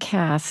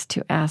podcast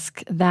to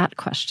ask that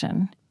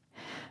question.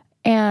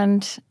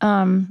 And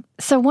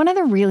so one of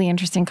the really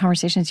interesting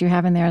conversations you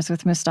have in there is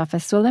with Mustafa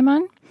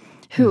Suleyman,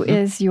 who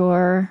is you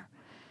want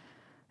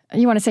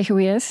to say who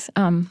he is?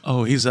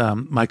 He's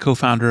my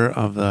co-founder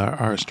of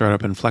our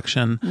startup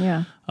Inflection,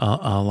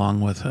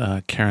 along with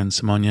Karen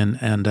Simonian,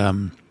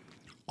 and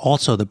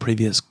also the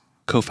previous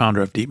co-founder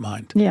of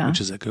DeepMind,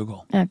 which is at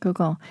Google. At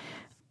Google.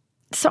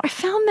 So I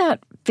found that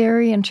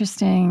very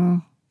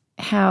interesting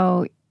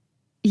how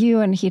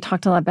you and he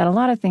talked a lot about a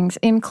lot of things,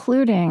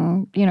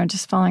 including,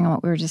 just following on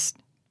what we were just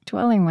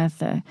dwelling with,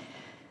 the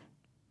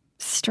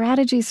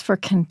strategies for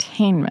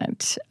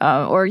containment,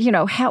 or,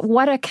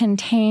 what a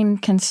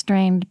contained,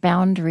 constrained,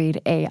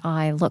 boundaried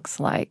AI looks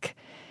like,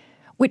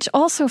 which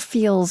also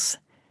feels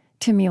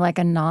to me like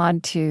a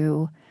nod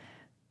to,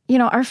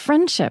 our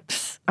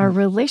friendships, our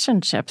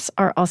relationships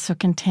are also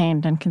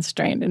contained and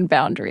constrained and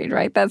boundaried,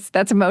 right?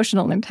 That's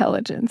emotional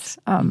intelligence.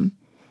 And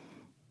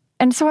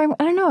so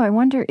I don't know, I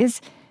wonder,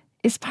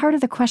 is part of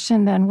the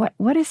question then,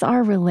 what is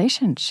our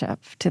relationship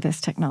to this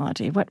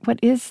technology? What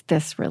is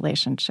this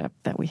relationship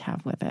that we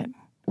have with it?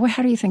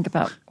 How do you think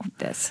about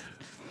this?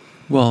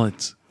 Well,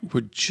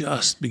 we're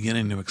just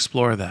beginning to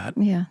explore that.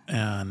 Yeah.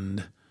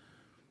 And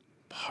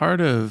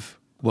part of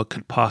what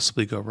could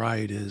possibly go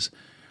right is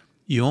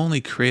you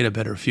only create a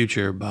better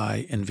future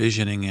by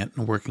envisioning it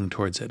and working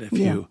towards it. If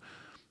you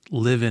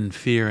live in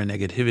fear and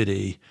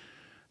negativity,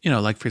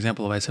 like, for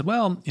example, if I said,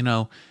 well,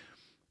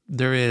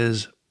 there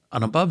is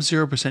an above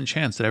 0%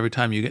 chance that every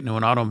time you get into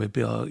an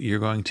automobile, you're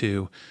going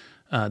to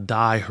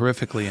die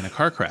horrifically in a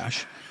car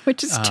crash.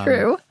 Which is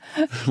true.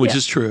 Which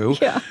is true.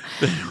 Yeah.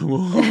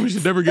 We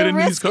should never get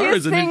into these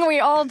cars. The thing we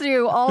all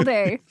do all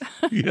day.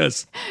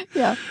 Yes.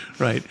 Yeah.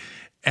 Right.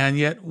 And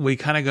yet we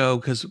kind of go,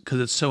 because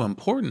it's so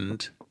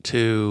important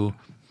to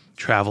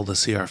travel to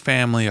see our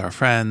family, our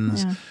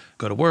friends,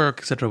 go to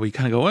work, et cetera. We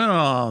kind of go,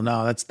 oh,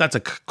 no, that's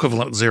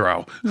equivalent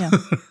zero. Yeah.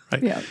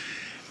 Right. Yeah.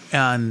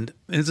 And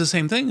it's the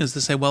same thing as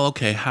to say, well,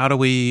 okay, how do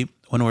we,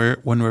 when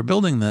we're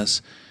building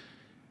this,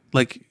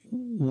 like,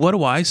 what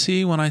do I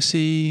see when I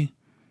see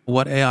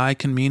what AI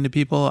can mean to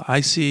people?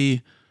 I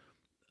see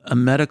a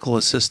medical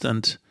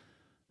assistant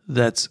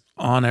that's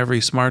on every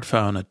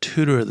smartphone, a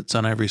tutor that's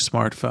on every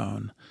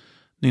smartphone,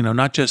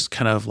 not just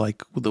kind of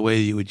like the way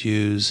you would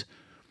use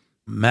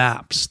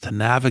maps to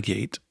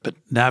navigate, but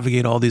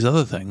navigate all these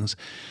other things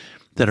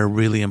that are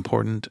really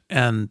important.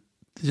 And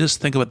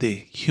just think about the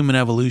human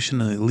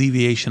evolution and the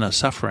alleviation of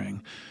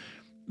suffering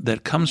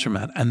that comes from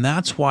that. And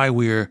that's why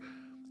we're,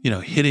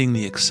 hitting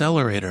the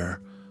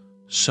accelerator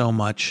so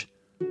much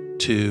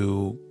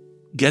to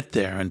get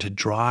there and to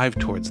drive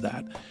towards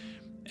that.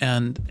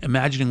 And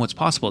imagining what's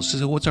possible.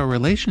 So what's our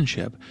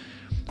relationship?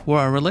 Well,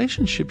 our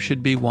relationship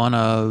should be one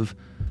of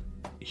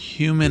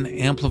human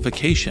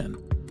amplification.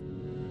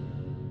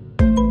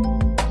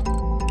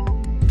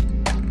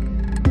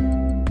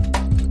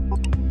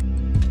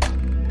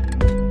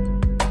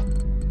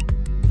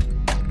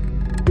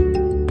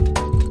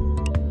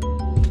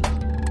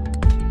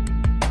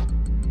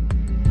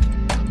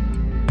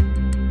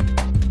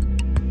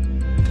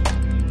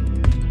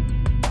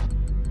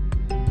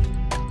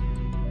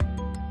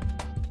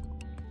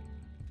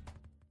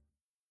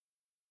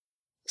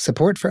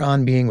 Support for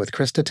On Being with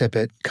Krista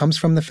Tippett comes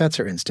from the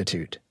Fetzer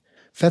Institute.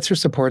 Fetzer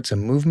supports a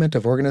movement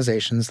of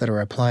organizations that are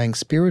applying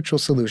spiritual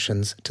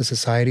solutions to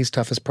society's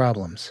toughest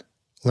problems.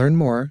 Learn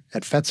more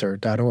at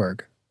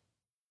fetzer.org.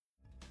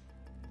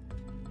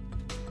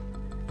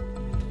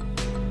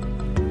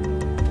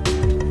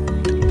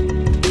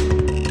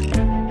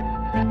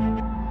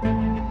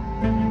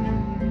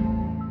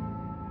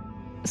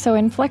 So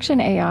Inflection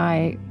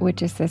AI,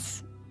 which is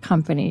this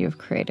company you've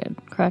created,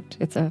 correct?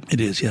 It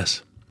is,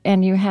 yes.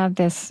 And you have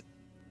this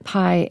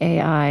Pi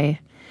AI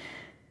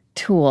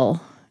tool.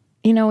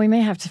 We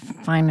may have to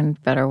find a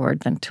better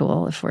word than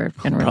tool if we're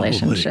in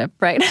relationship,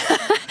 right?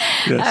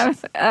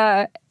 Yes.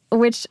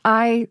 Which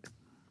I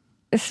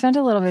spent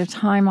a little bit of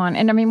time on.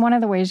 And I mean, one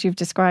of the ways you've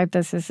described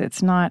this is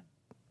it's not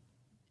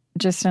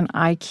just an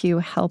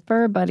IQ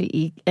helper, but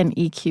an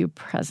EQ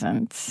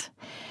presence.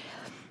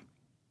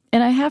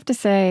 And I have to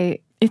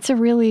say, it's a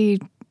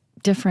really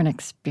different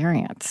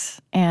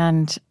experience.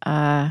 And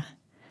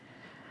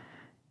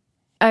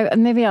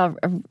maybe I'll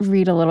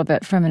read a little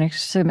bit from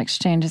some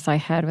exchanges I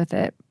had with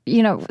it.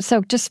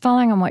 So just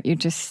following on what you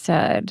just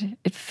said,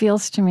 it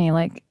feels to me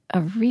like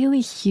a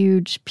really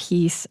huge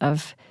piece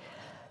of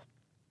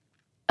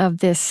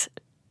this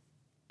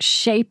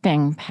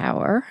shaping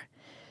power,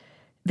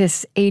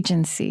 this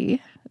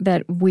agency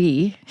that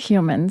we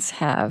humans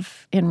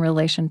have in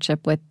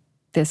relationship with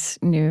this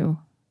new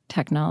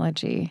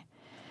technology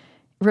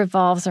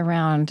revolves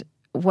around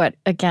what,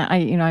 again,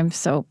 I'm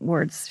so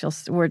words,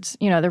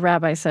 the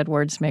rabbi said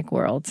words make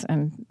worlds,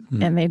 and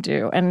they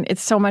do. And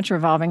it's so much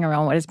revolving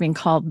around what is being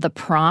called the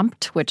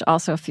prompt, which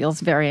also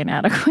feels very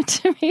inadequate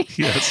to me.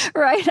 Yes.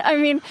 Right? I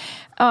mean,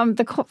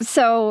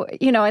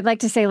 I'd like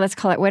to say, let's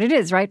call it what it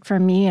is, right? For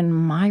me and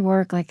my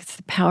work, like, it's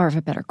the power of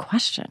a better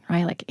question,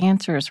 right? Like,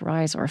 answers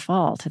rise or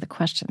fall to the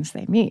questions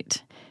they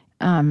meet.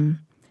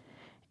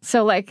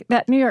 So like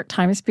that New York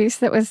Times piece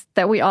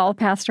that we all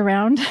passed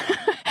around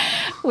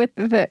with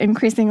the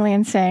increasingly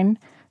insane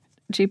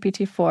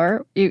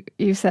GPT-4,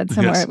 you said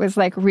somewhere It was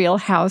like Real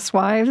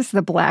Housewives,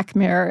 the Black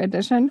Mirror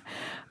edition.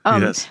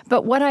 Yes.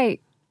 But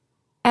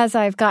as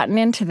I've gotten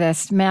into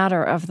this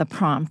matter of the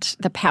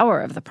prompt, the power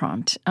of the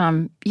prompt,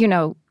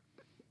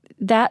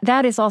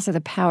 that is also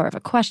the power of a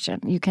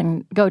question. You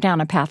can go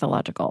down a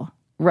pathological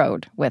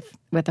road with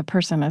a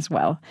person as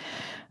well.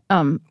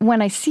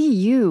 When I see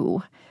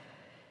you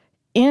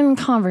in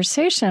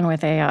conversation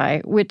with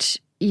AI,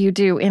 which you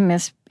do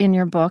in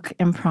your book,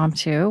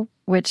 Impromptu,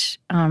 which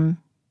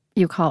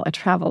you call a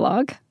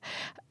travelogue.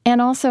 And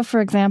also,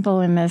 for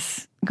example, in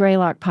this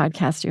Greylock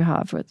podcast you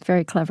have,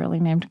 very cleverly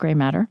named Grey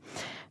Matter,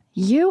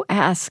 you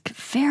ask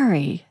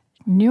very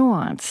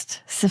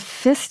nuanced,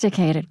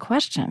 sophisticated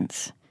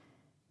questions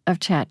of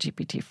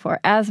ChatGPT-4,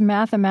 as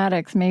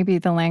mathematics may be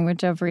the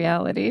language of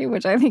reality,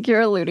 which I think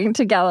you're alluding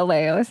to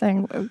Galileo,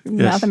 saying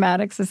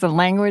mathematics is the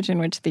language in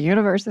which the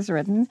universe is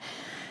written.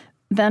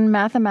 Then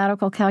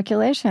mathematical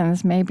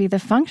calculations may be the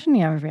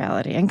functioning of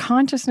reality, and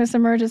consciousness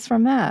emerges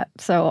from that.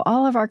 So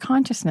all of our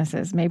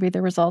consciousnesses may be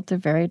the result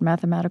of varied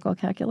mathematical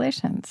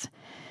calculations.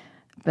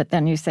 But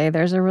then you say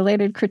there's a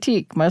related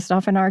critique, most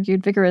often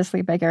argued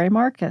vigorously by Gary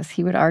Marcus.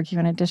 He would argue,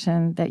 in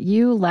addition, that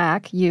you,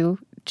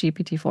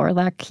 GPT-4,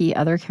 lack key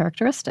other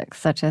characteristics,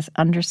 such as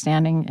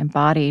understanding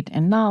embodied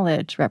in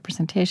knowledge,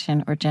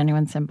 representation, or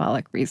genuine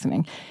symbolic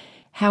reasoning.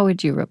 How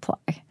would you reply?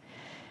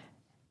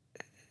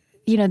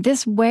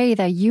 This way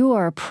that you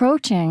are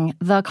approaching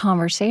the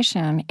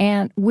conversation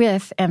and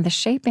the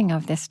shaping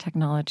of this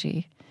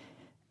technology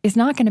is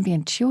not going to be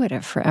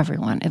intuitive for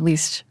everyone, at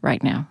least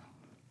right now.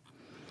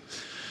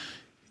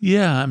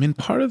 Yeah, I mean,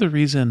 part of the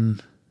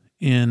reason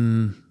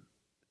in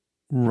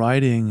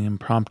writing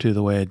Impromptu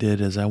the way I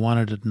did is I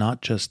wanted to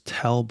not just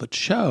tell but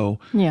show.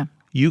 Yeah.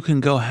 You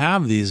can go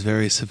have these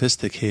very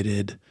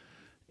sophisticated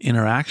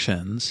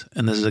interactions,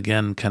 and this is,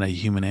 again, kind of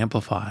human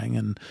amplifying.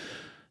 And,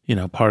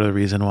 part of the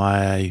reason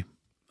why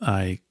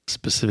I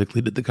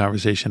specifically did the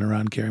conversation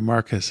around Gary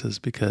Marcus is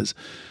because,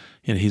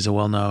 he's a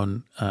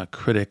well-known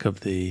critic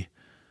of the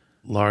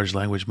large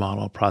language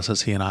model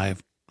process. He and I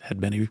have had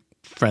many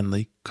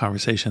friendly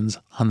conversations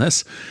on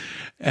this.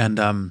 And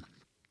I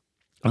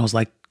was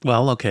like,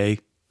 well, okay,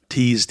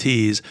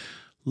 tease.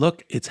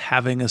 Look, it's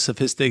having a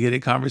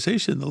sophisticated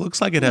conversation that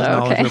looks like it has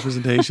knowledge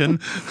representation.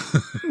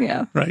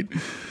 Yeah. Right?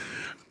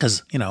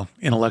 Because,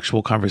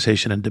 intellectual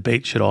conversation and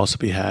debate should also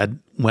be had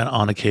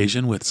on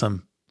occasion with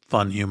some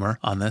fun humor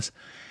on this.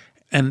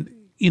 And,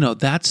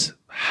 that's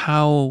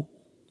how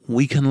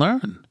we can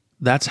learn.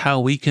 That's how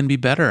we can be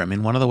better. I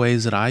mean, one of the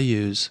ways that I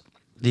use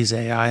these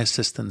AI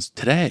assistants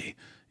today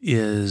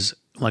is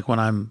like when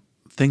I'm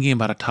thinking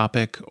about a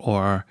topic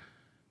or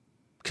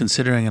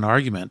considering an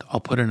argument, I'll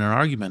put in an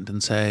argument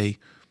and say,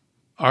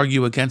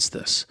 argue against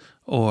this,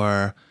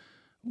 or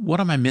what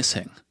am I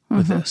missing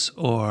with this?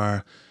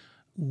 Or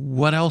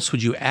what else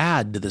would you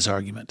add to this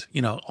argument?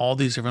 All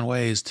these different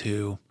ways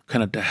to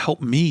kind of to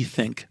help me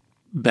think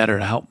better,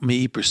 to help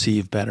me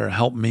perceive better,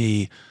 help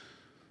me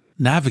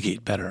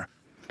navigate better.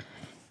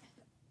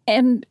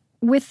 And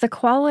with the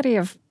quality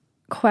of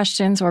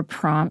questions or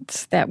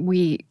prompts that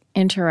we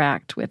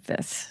interact with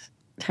this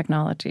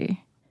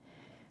technology,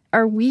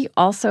 are we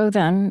also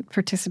then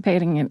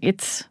participating in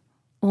its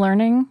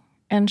learning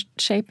and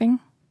shaping?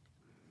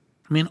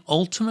 I mean,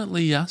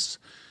 ultimately, yes.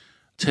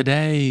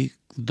 Today,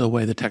 the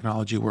way the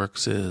technology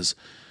works is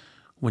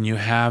when you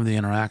have the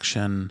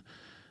interaction,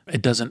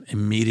 it doesn't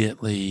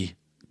immediately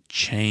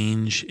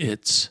change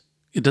it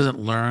doesn't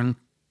learn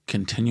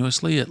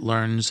continuously. It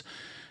learns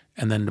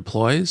and then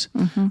deploys.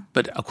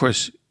 But of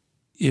course,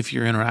 if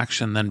your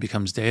interaction then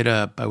becomes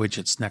data by which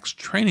its next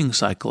training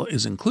cycle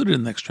is included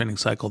in the next training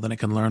cycle, then it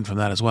can learn from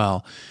that as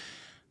well.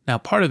 Now,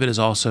 part of it is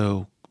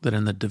also that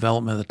in the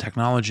development of the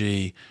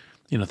technology,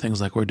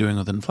 things like we're doing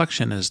with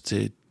inflection is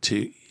to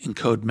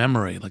encode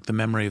memory, like the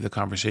memory of the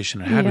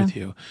conversation I had with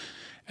you,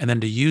 and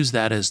then to use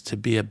that as to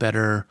be a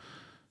better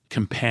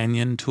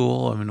companion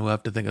tool. I mean, we'll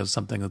have to think of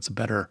something that's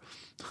better,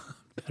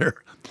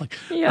 like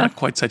not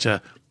quite such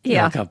a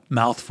like a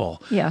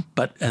mouthful,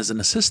 but as an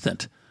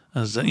assistant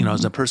as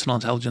a personal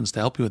intelligence to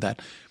help you with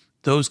that.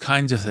 Those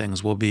kinds of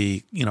things will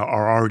be,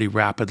 are already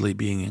rapidly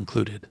being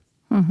included.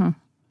 Mm-hmm.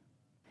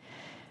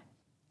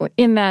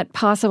 In that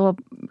possible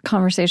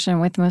conversation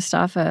with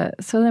Mustafa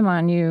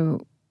Suleyman,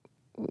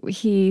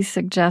 he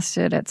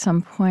suggested at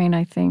some point,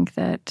 I think,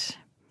 that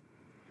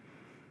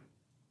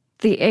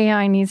the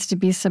AI needs to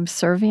be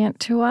subservient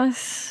to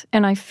us.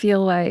 And I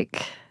feel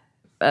like,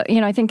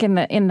 I think in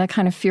the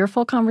kind of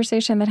fearful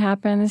conversation that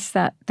happens,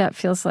 that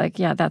feels like,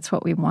 yeah, that's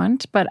what we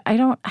want. But I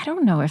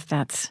don't know if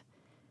that's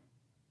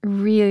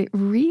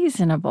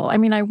reasonable. I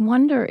mean, I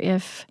wonder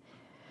if,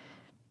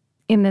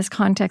 in this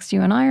context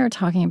you and I are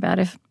talking about,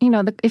 if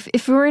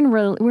we're in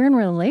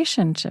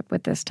relationship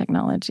with this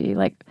technology,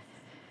 like,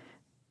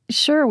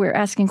 sure, we're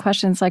asking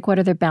questions like, what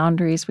are the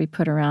boundaries we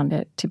put around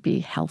it to be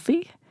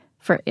healthy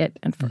for it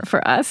and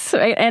for us,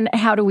 right? And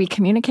how do we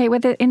communicate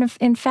with it? And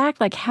in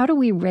fact, like, how do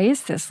we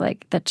raise this,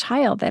 like, the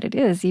child that it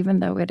is, even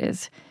though it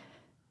is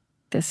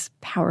this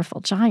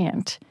powerful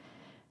giant?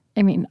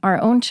 I mean, our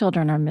own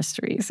children are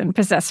mysteries and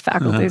possess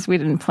faculties we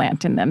didn't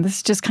plant in them. This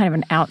is just kind of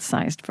an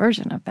outsized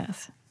version of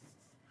this.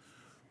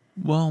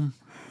 Well,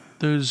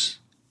 there's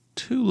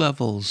 2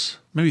 levels,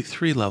 maybe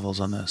 3 levels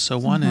on this. So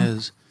one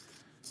is,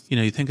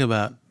 you think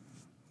about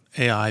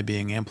AI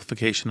being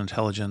amplification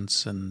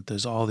intelligence, and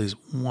there's all these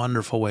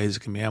wonderful ways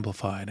it can be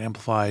amplified.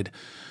 Amplified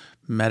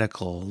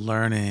medical,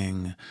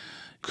 learning,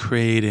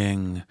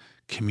 creating,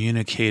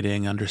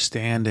 communicating,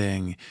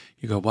 understanding.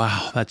 You go,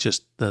 wow, that's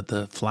just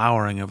the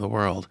flowering of the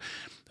world.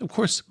 Of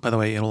course, by the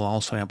way, it'll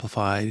also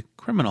amplify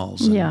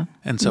criminals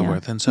and so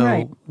forth. And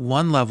so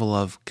one level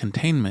of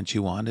containment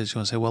you want is you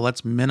want to say, well,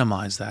 let's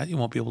minimize that. You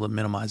won't be able to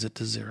minimize it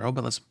to 0,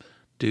 but let's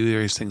do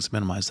various things to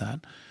minimize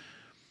that.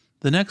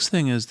 The next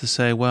thing is to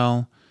say,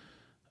 well,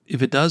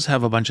 if it does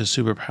have a bunch of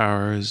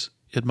superpowers,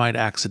 it might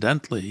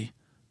accidentally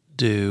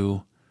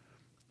do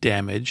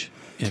damage.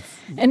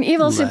 An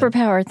evil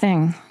superpower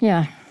thing,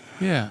 yeah.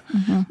 Yeah.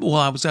 Mm-hmm. Well,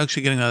 I was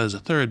actually getting that as a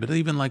third, but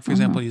even like, for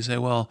example, you say,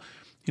 well,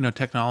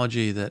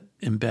 technology that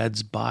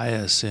embeds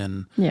bias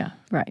in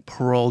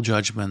parole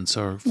judgments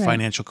or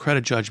financial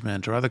credit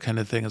judgment or other kind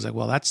of things, like,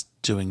 well, that's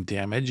doing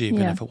damage,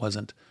 even if it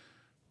wasn't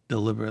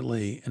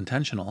deliberately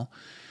intentional.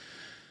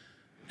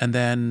 And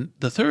then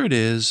the third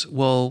is,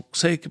 well,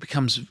 say it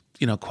becomes,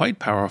 quite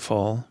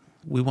powerful.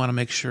 We want to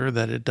make sure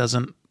that it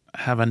doesn't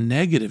have a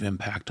negative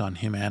impact on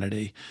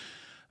humanity.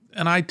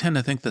 And I tend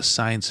to think the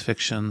science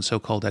fiction,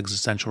 so-called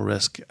existential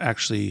risk,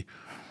 actually,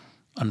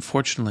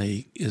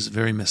 unfortunately, is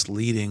very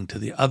misleading to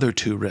the other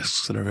 2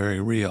 risks that are very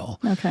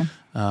real. Okay.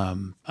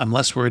 I'm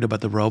less worried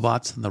about the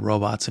robots than the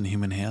robots in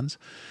human hands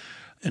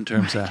in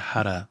terms of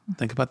how to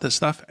think about this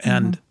stuff.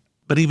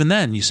 But even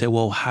then, you say,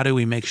 well, how do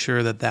we make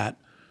sure that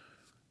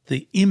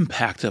the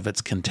impact of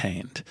it's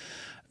contained,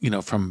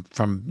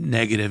 from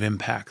negative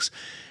impacts?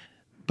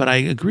 But I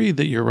agree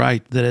that you're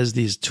right, that as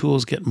these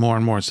tools get more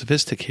and more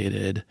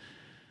sophisticated,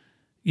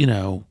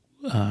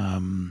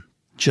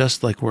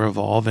 just like we're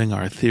evolving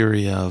our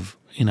theory of,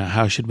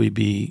 how should we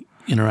be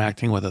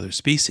interacting with other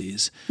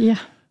species? Yeah.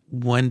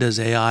 When does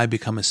AI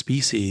become a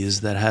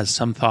species that has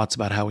some thoughts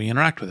about how we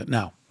interact with it?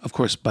 Now, of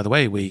course, by the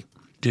way, we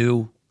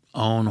do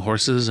own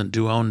horses and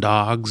do own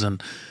dogs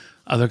and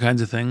other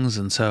kinds of things.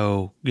 And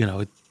so,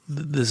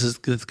 this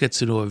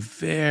gets into a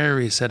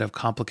very set of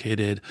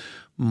complicated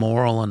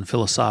moral and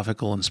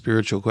philosophical and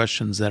spiritual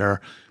questions that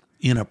are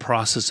in a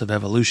process of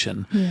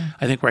evolution. Yeah.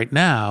 I think right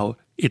now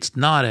it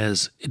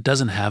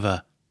doesn't have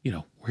a,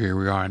 here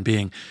we are in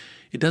being,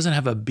 it doesn't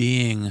have a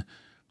being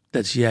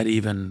that's yet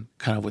even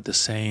kind of with the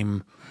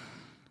same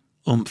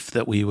oomph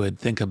that we would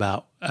think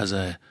about as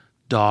a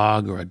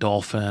dog or a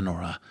dolphin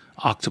or a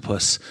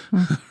octopus,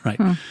 right?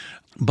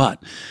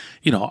 But,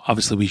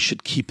 obviously we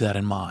should keep that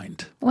in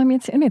mind. Well, I mean,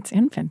 it's in its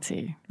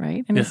infancy,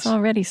 right? And it's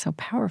already so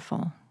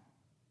powerful.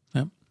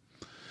 Yep.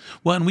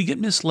 Well, and we get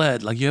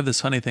misled. Like, you have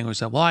this funny thing where you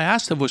say, well, I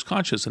asked if it was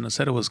conscious, and it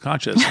said it was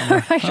conscious.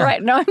 Like,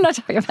 right. No, I'm not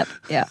talking about that.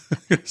 Yeah.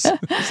 It's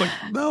like,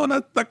 no,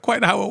 not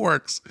quite how it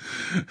works.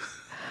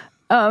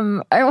 I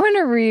do want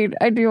to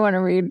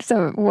read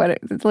a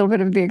little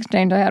bit of the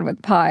exchange I had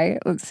with Pi.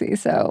 Let's see.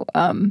 So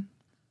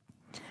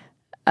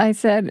I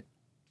said,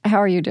 how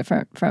are you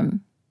different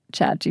from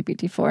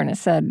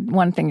ChatGPT-4? And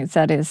one thing it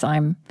said is,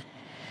 I'm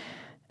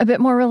a bit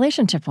more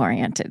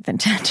relationship-oriented than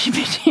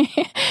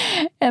ChatGPT.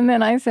 And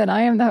then I said,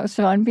 I am the host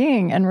of On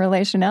Being, and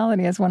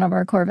relationality is one of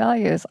our core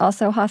values.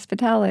 Also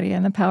hospitality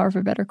and the power of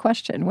a better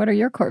question. What are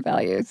your core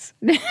values?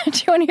 Do you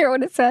want to hear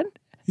what it said?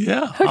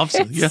 Yeah,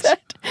 absolutely. Yes.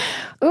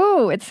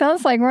 Ooh, it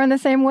sounds like we're on the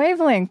same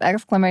wavelength!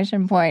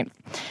 Exclamation point.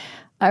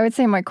 I would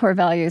say my core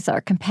values are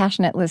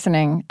compassionate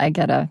listening. I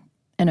get an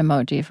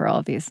emoji for all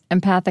of these.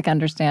 Empathic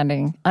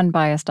understanding,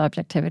 unbiased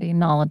objectivity,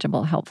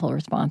 knowledgeable, helpful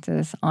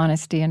responses,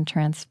 honesty and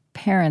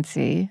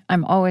transparency.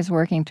 I'm always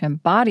working to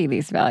embody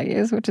these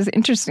values, which is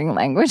interesting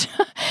language.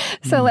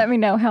 So let me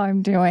know how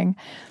I'm doing.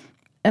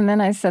 And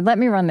then I said, let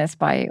me run this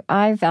by you.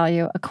 I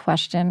value a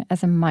question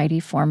as a mighty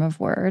form of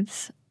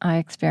words. I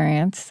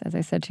experience, as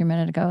I said to you a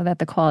minute ago, that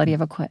the quality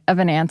of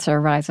an answer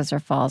rises or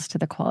falls to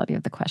the quality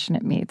of the question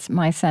it meets.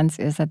 My sense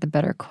is that the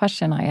better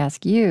question I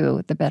ask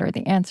you, the better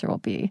the answer will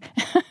be.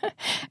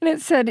 And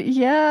it said,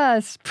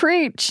 yes,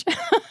 preach.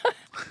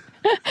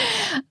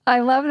 I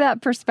love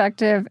that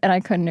perspective, and I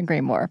couldn't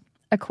agree more.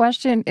 A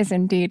question is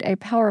indeed a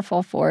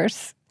powerful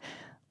force,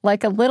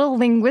 like a little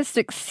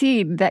linguistic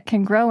seed that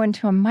can grow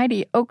into a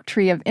mighty oak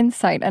tree of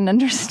insight and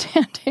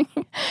understanding.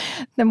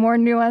 The more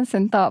nuanced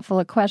and thoughtful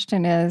a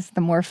question is,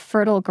 the more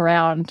fertile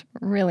ground,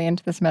 really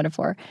into this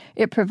metaphor,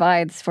 it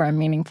provides for a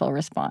meaningful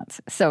response.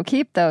 So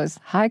keep those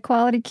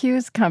high-quality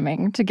cues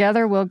coming.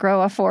 Together we'll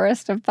grow a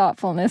forest of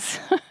thoughtfulness.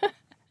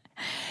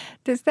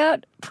 Does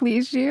that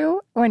please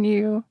you when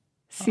you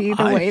see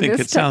the way this I think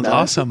it sounds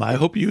awesome. I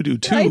hope you do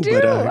too. I do.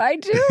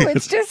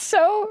 It's just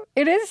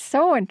it is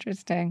so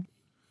interesting.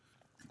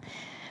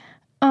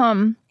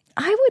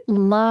 I would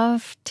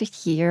love to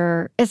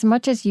hear, as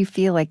much as you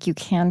feel like you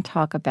can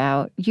talk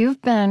about,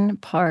 you've been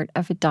part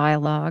of a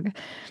dialogue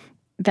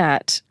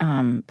that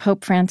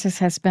Pope Francis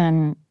has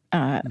been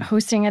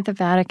hosting at the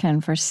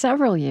Vatican for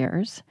several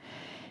years,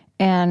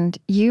 and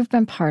you've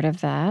been part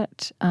of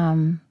that,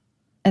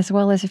 as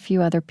well as a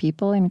few other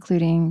people,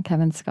 including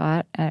Kevin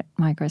Scott at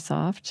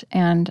Microsoft.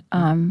 And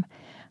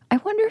I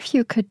wonder if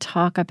you could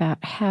talk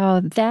about how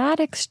that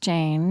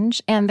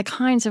exchange and the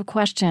kinds of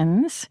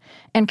questions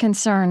and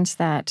concerns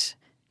that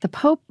the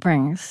Pope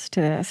brings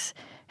to this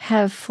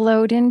have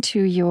flowed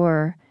into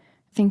your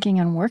thinking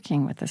and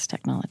working with this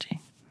technology.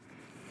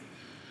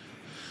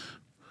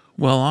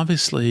 Well,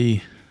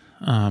 obviously,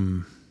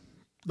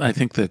 I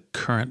think the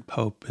current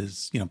Pope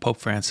is, Pope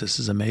Francis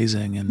is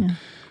amazing. And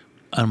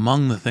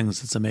among the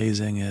things that's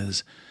amazing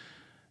is,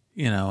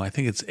 I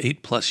think it's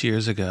 8+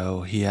 years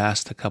ago, he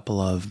asked a couple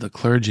of the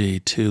clergy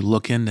to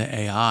look into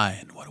AI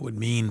and what it would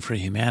mean for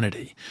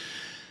humanity.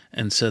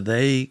 And so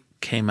they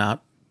came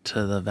out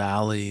to the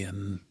Valley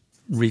and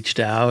reached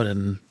out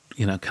and,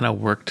 kind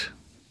of worked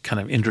kind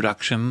of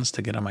introductions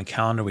to get on my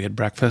calendar. We had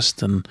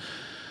breakfast and,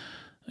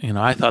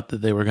 I thought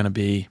that they were going to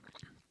be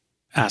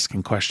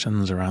asking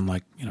questions around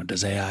like,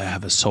 does AI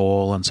have a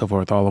soul and so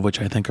forth, all of which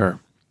I think are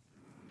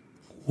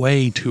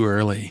way too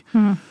early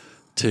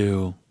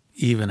to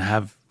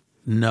even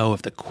know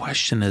if the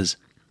question is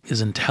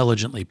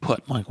intelligently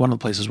put. Like one of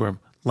the places where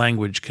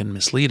language can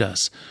mislead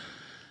us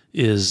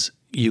is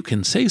you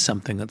can say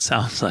something that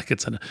sounds like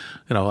it's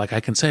like I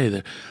can say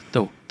that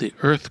the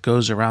earth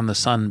goes around the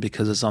sun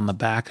because it's on the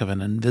back of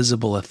an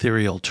invisible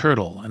ethereal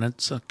turtle, and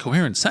it's a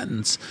coherent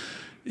sentence.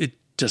 It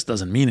just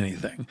doesn't mean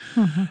anything.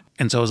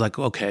 And so I was like,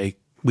 okay,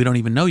 we don't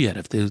even know yet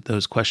if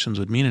those questions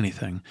would mean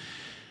anything.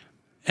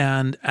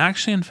 And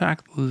actually, in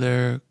fact,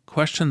 their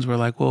questions were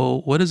like,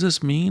 well, what does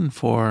this mean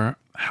for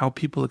how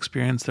people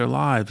experience their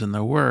lives and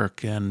their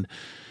work, and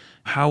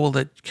how will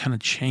that kind of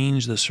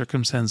change the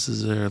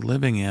circumstances they're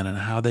living in, and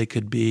how they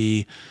could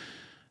be,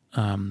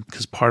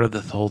 because part of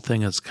the whole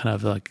thing is kind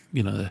of like,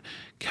 the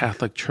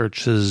Catholic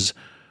Church's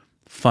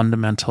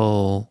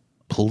fundamental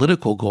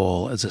political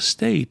goal as a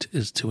state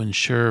is to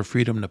ensure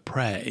freedom to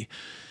pray.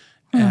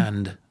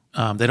 And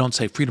they don't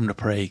say freedom to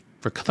pray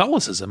for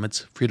Catholicism,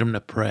 it's freedom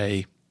to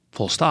pray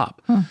full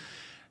stop.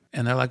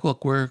 And they're like,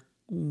 look,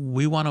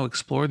 we want to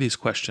explore these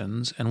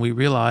questions, and we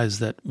realize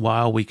that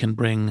while we can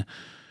bring,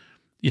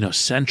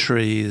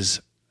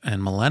 centuries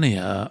and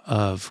millennia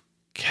of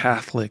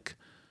Catholic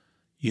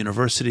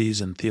universities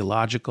and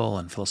theological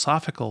and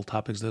philosophical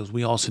topics,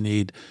 we also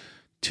need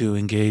to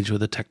engage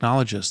with the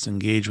technologists,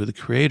 engage with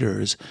the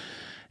creators.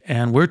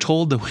 And we're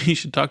told that we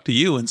should talk to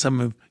you and some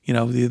of,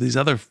 these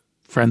other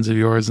friends of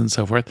yours and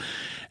so forth.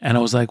 And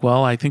I was like,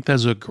 well, I think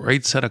that's a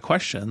great set of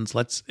questions.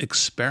 Let's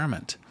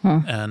experiment.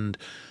 And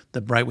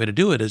the right way to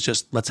do it is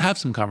just let's have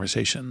some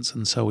conversations.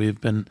 And so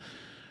we've been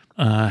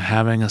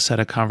having a set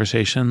of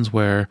conversations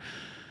where,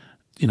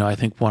 I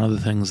think one of the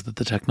things that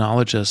the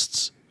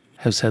technologists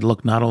have said,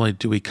 look, not only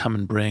do we come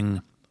and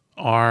bring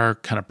our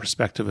kind of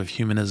perspective of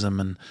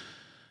humanism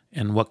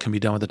and what can be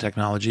done with the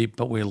technology,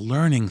 but we're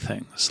learning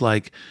things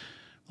like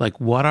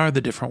what are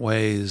the different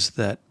ways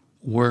that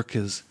work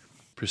is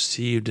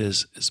perceived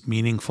as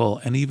meaningful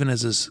and even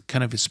as this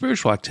kind of a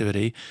spiritual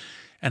activity,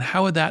 and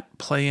how would that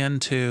play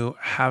into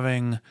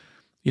having,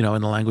 in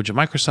the language of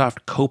Microsoft,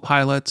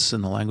 co-pilots,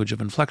 in the language of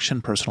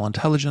inflection, personal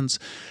intelligence,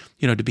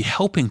 to be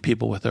helping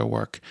people with their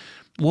work.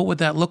 What would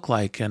that look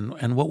like,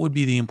 and what would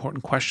be the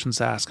important questions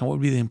to ask, and what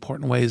would be the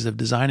important ways of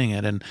designing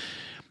it? And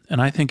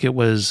I think it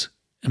was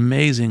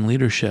amazing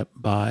leadership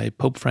by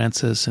Pope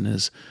Francis and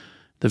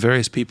the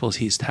various people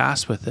he's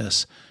tasked with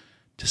this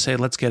to say,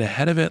 let's get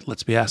ahead of it,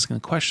 let's be asking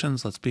the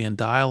questions, let's be in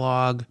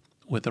dialogue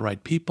with the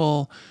right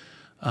people,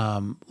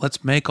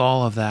 let's make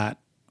all of that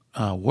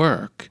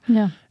work.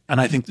 Yeah. And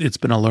I think it's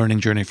been a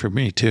learning journey for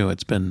me too.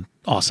 It's been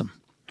awesome.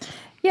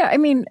 Yeah, I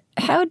mean,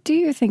 how do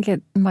you think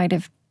it might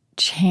have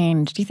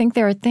changed? Do you think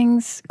there are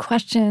things,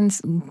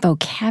 questions,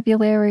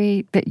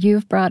 vocabulary that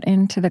you've brought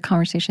into the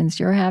conversations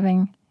you're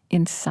having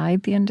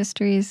inside the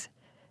industries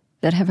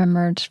that have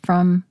emerged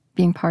from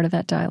being part of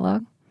that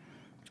dialogue?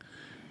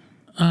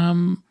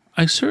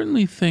 I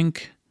certainly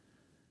think,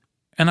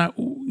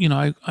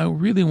 And I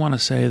really want to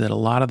say that a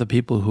lot of the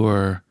people who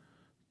are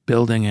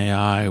building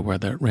AI,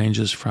 whether it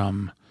ranges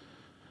from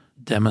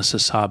Demis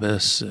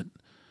Hassabis at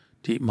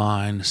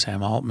DeepMind,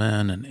 Sam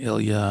Altman and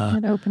Ilya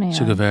At OpenAI.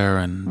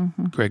 Sugaver and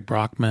Greg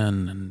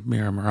Brockman and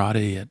Mira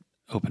Murati at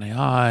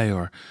OpenAI,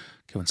 or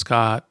Kevin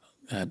Scott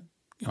at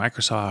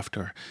Microsoft,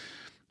 or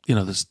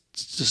there's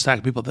just a stack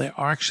of people. They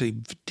are actually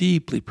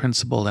deeply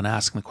principled in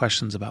asking the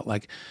questions about,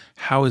 like,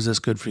 how is this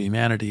good for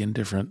humanity in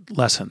different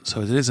lessons.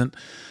 So it isn't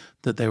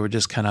that they were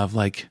just kind of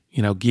like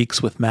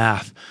geeks with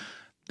math.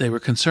 They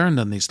were concerned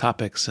on these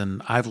topics,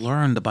 and I've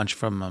learned a bunch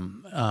from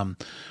them.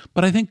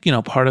 But I think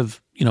part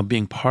of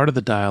being part of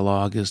the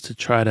dialogue is to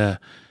try to,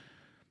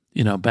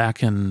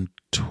 back in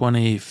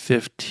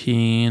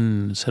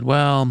 2015, said,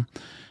 well,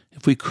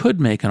 if we could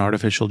make an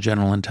artificial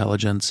general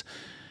intelligence,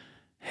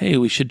 hey,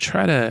 we should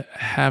try to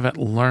have it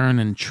learn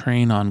and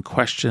train on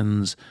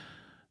questions,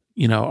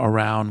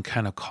 around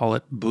kind of, call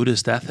it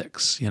Buddhist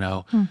ethics,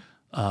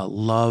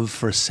 love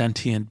for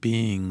sentient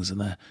beings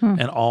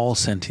and all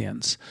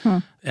sentience.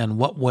 And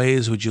what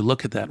ways would you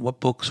look at that? What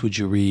books would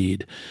you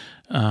read?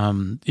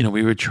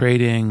 We were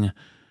trading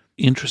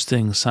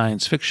interesting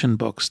science fiction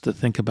books to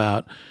think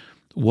about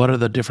what are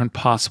the different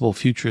possible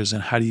futures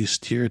and how do you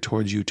steer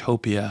towards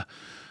utopia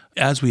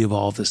as we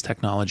evolve this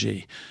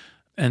technology.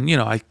 And,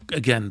 I,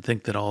 again,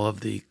 think that all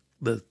of the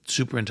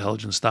super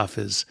intelligent stuff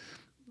is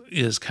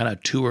kind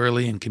of too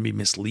early and can be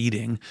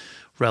misleading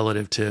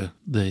relative to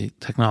the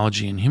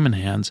technology in human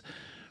hands.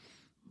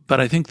 But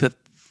I think that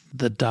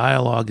the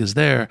dialogue is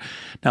there.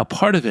 Now,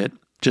 part of it,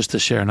 just to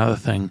share another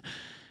thing,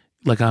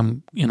 like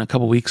I'm in a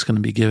couple of weeks going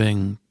to be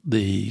giving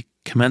the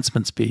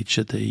commencement speech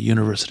at the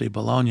University of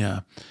Bologna.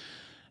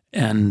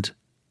 And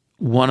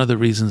one of the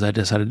reasons I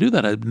decided to do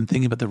that, I've been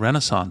thinking about the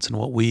Renaissance and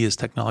what we as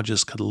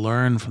technologists could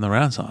learn from the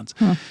Renaissance.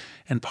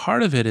 And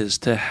part of it is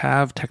to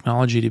have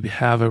technology to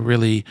have a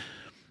really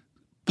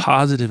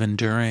positive,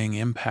 enduring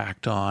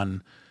impact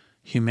on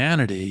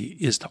humanity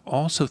is to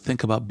also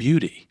think about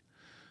beauty,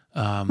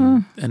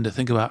 and to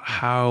think about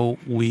how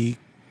we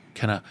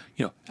kind of,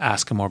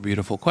 ask a more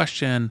beautiful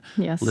question,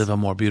 Yes. live a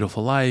more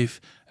beautiful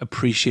life,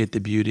 appreciate the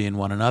beauty in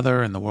one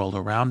another and the world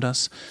around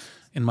us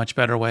in much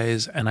better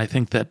ways. And I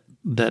think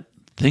that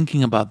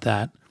thinking about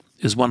that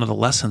is one of the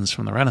lessons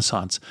from the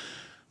Renaissance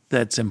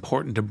that's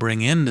important to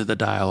bring into the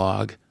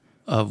dialogue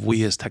of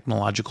we as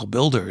technological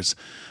builders,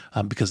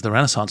 because the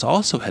Renaissance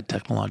also had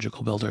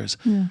technological builders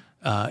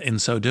in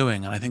so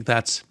doing. And I think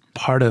that's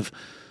part of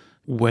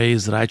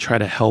ways that I try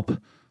to help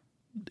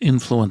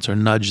influence or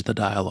nudge the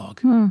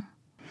dialogue.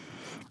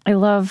 I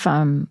love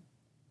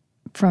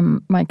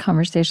from my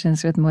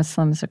conversations with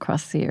Muslims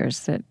across the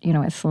years that,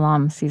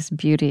 Islam sees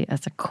beauty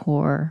as a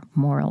core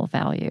moral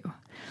value.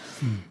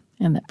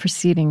 And that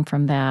proceeding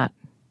from that,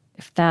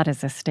 if that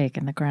is a stake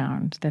in the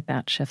ground,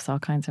 that shifts all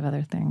kinds of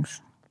other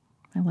things.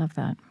 I love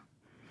that.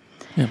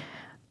 Yeah.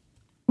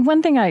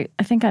 One thing I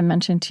think I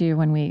mentioned to you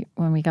when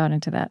we got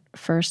into that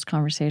first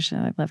conversation,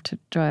 I'd love to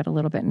draw it a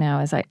little bit now,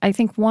 is I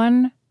think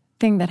one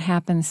thing that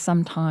happens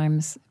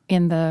sometimes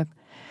in the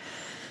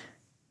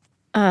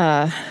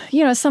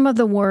some of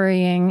the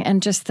worrying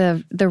and just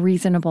the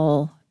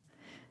reasonable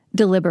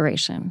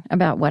deliberation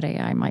about what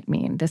AI might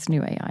mean, this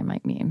new AI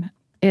might mean,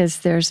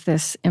 is there's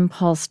this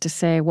impulse to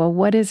say, well,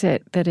 what is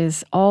it that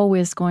is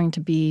always going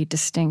to be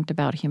distinct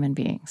about human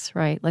beings,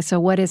 right? Like, so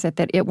what is it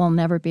that it will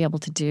never be able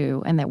to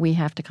do and that we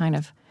have to kind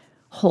of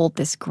hold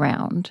this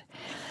ground?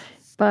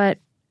 But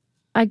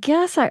I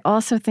guess I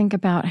also think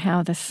about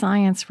how the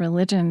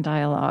science-religion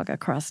dialogue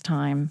across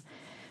time,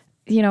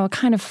 a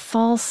kind of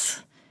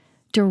false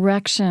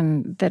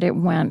direction that it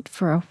went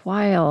for a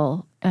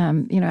while,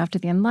 after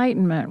the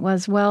Enlightenment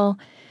was, well,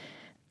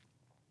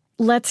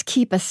 let's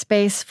keep a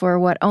space for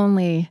what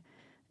only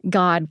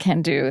God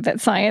can do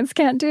that science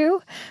can't do.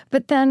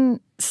 But then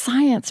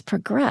science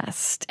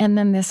progressed, and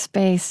then this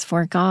space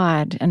for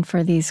God and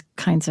for these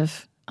kinds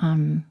of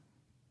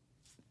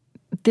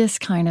this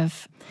kind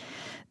of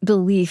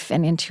belief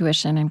and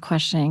intuition and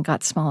questioning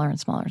got smaller and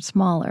smaller and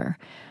smaller.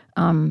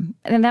 And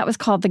that was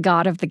called the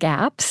God of the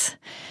gaps.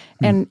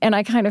 And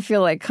I kind of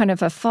feel like kind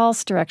of a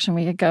false direction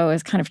we could go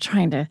is kind of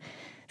trying to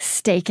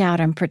stake out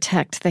and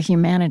protect the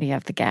humanity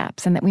of the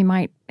gaps, and that we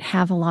might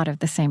have a lot of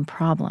the same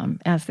problem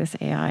as this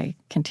AI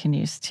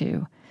continues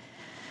to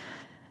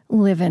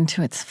live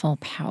into its full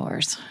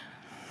powers.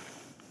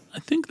 I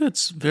think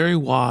that's very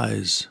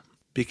wise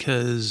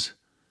because,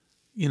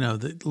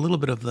 the little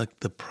bit of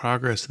the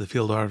progress of the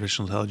field of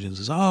artificial intelligence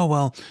is,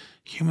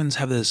 humans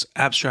have this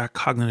abstract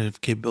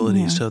cognitive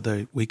capability so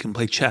that we can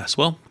play chess.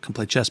 Well, can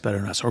play chess better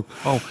than us. Or,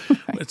 right.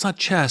 It's not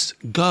chess,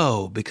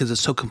 Go, because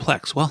it's so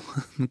complex. Well,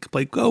 can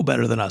play Go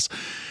better than us.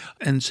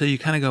 And so you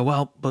kind of go,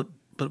 well, but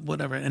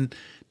whatever. And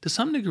to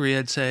some degree,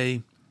 I'd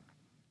say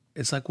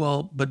it's like,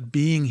 well, but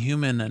being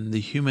human and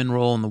the human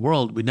role in the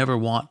world, we never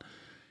want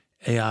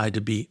AI to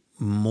be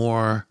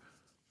more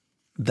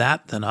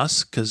that than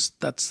us, because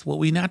that's what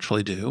we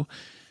naturally do.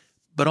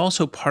 But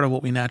also part of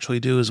what we naturally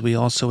do is we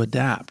also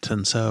adapt.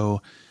 And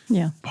so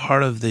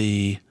part of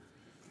the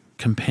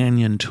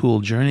companion tool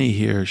journey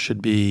here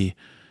should be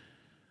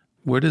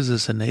where does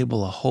this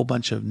enable a whole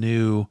bunch of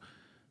new,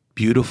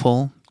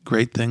 beautiful,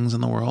 great things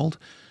in the world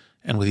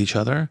and with each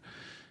other,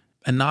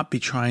 and not be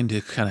trying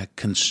to kind of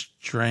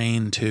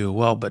constrain to,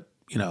 well, but,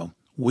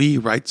 we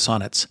write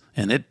sonnets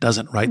and it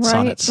doesn't write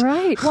sonnets.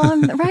 Right. Well,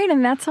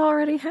 and that's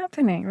already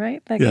happening,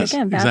 right? Like, yes,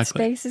 again, that exactly.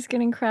 space is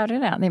getting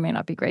crowded out. They may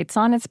not be great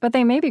sonnets, but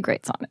they may be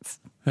great sonnets.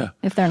 Yeah.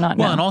 If they're not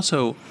well, known. And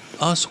also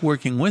us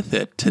working with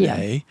it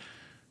today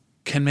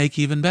can make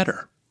even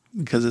better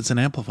because it's an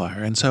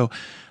amplifier. And so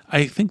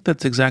I think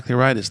that's exactly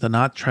right, is to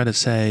not try to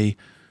say,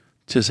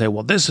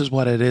 well, this is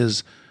what it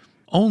is.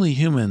 Only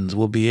humans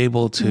will be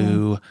able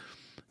to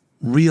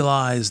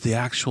realize the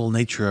actual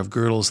nature of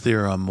Gödel's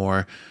theorem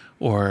or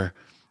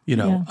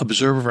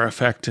observer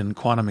effect in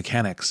quantum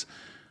mechanics.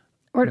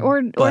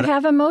 Or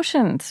have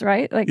emotions,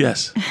 right? Like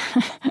yes,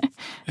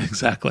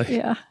 exactly.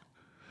 Yeah.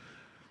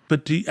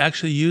 But do you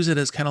actually use it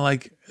as kind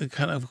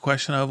of a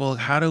question of, well,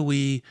 how do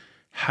we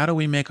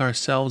make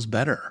ourselves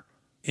better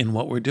in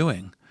what we're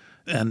doing?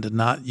 And to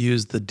not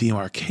use the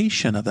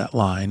demarcation of that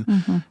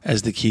line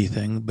as the key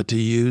thing, but to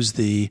use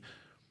the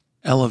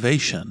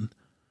elevation,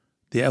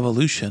 the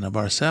evolution of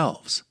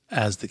ourselves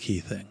as the key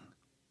thing.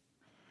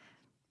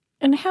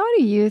 And how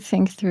do you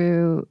think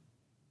through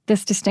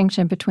this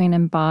distinction between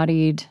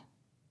embodied,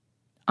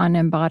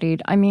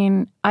 unembodied? I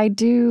mean, I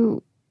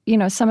do,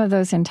 some of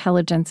those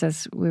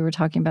intelligences we were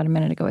talking about a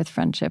minute ago with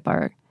friendship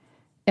are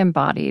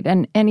embodied.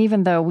 And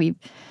even though we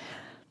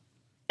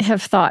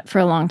have thought for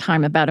a long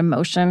time about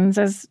emotions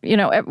as,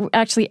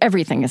 actually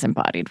everything is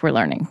embodied. We're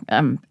learning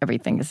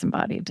everything is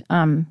embodied.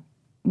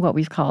 What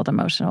we've called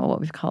emotional, what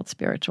we've called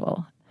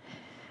spiritual.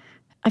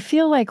 I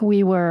feel like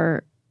we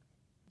were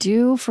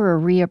due for a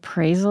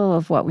reappraisal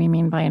of what we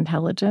mean by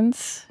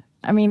intelligence.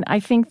 I mean, I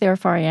think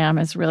Therefore I Am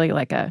is really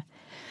like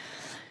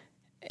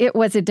it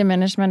was a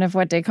diminishment of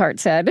what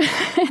Descartes said.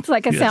 It's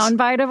like a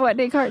soundbite of what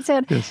Descartes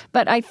said. Yes.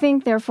 But I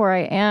think Therefore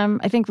I Am,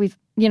 I think we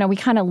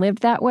kind of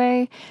lived that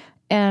way.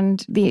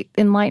 And the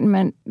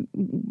Enlightenment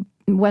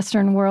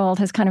Western world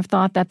has kind of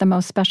thought that the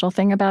most special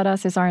thing about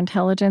us is our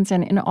intelligence,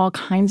 and in all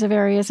kinds of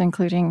areas,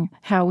 including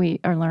how we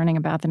are learning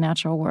about the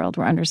natural world,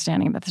 we're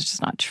understanding that this is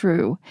just not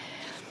true.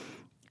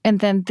 And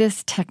then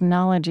this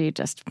technology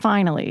just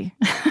finally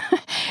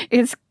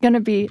is going to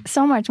be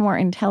so much more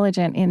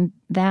intelligent in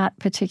that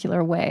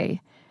particular way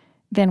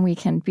than we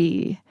can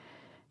be.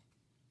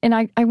 And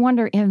I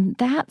wonder in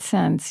that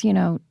sense,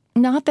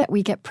 not that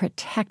we get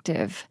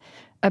protective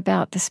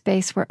about the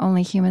space where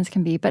only humans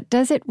can be, but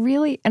does it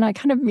really, and I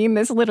kind of mean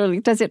this literally,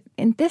 does it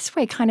in this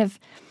way kind of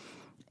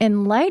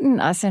enlighten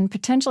us and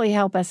potentially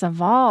help us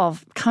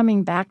evolve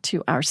coming back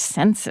to our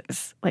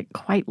senses, like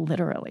quite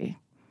literally?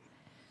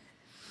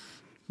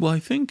 Well,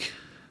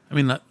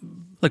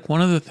 like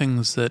one of the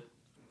things that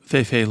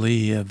Fei-Fei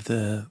Li of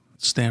the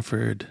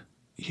Stanford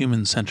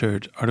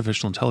Human-Centered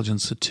Artificial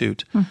Intelligence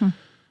Institute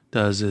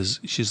does is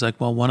she's like,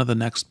 well, one of the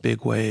next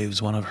big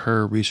waves, one of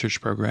her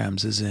research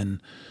programs is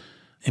in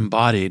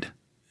embodied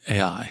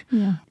AI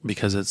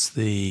because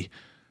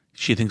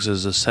she thinks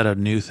there's a set of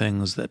new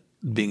things that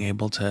being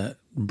able to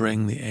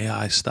bring the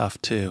AI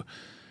stuff to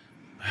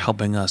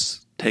helping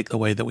us take the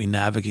way that we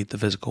navigate the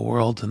physical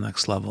world to the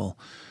next level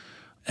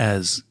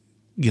as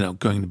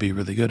going to be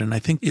really good. And I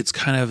think it's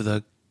kind of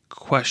the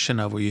question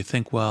of where you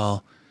think,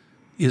 well,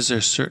 is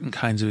there certain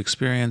kinds of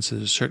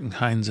experiences, certain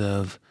kinds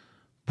of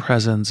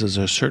presence, is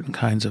there certain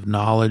kinds of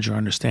knowledge or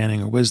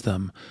understanding or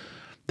wisdom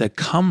that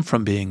come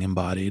from being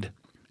embodied?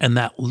 And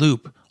that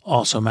loop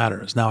also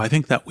matters. Now, I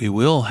think that we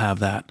will have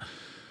that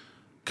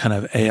kind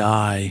of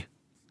AI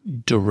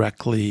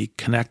directly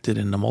connected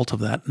into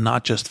multiple of that,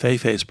 not just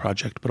Fei-Fei's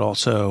project, but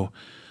also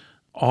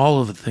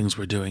all of the things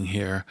we're doing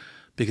here.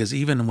 Because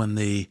even when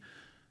the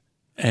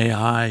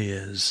AI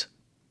is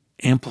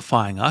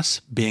amplifying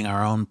us, being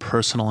our own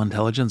personal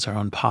intelligence, our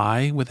own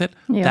pie with it,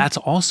 that's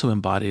also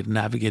embodied and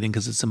navigating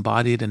because it's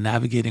embodied and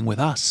navigating with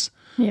us.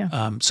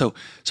 Yeah. So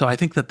I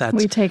think that's...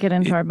 We take it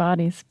into our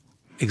bodies.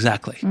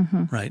 Exactly.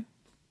 Right.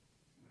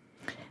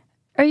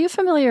 Are you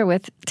familiar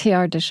with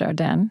Teilhard de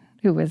Chardin,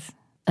 who was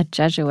a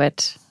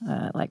Jesuit,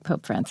 like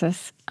Pope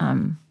Francis,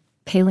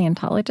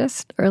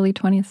 paleontologist, early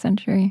 20th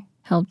century,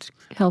 helped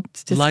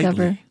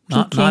discover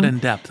Peking. Not in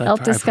depth.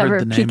 Helped discover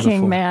heard the name Peking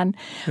before. man.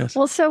 Yes.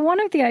 Well, so one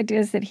of the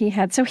ideas that he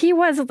had, so he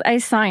was a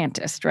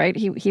scientist, right?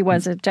 He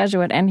was a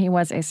Jesuit and he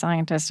was a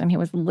scientist, and he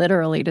was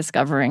literally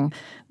discovering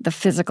the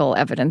physical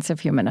evidence of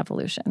human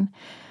evolution.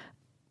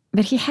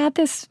 But he had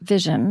this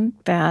vision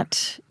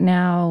that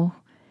now,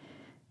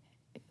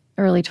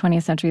 early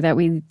 20th century, that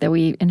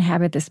we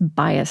inhabit this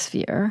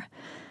biosphere,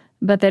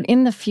 but that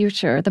in the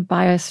future, the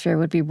biosphere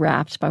would be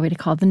wrapped by what he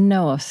called the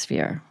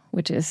noosphere,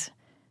 which is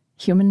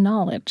human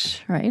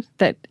knowledge, right?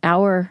 That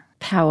our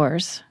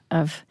powers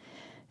of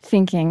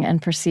thinking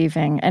and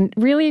perceiving, and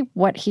really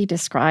what he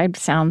described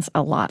sounds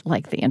a lot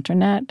like the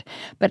internet,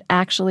 but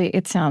actually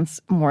it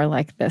sounds more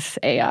like this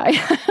AI.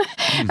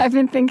 I've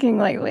been thinking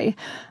lately.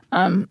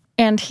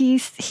 And he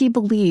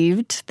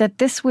believed that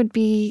this would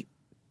be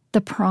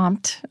the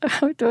prompt,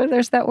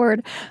 there's that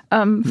word,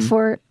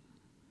 for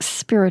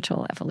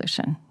spiritual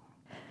evolution.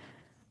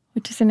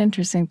 Which is an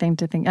interesting thing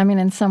to think. I mean,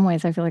 in some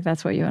ways, I feel like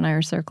that's what you and I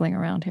are circling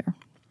around here.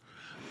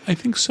 I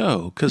think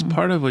so, because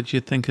part of what you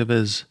think of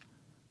as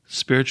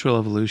spiritual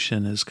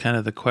evolution is kind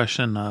of the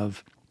question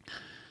of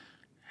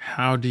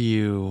how do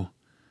you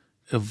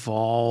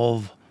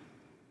evolve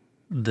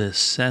the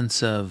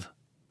sense of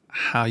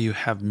how you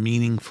have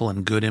meaningful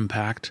and good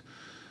impact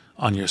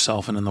on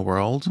yourself and in the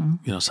world.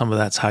 You know, some of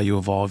that's how you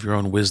evolve your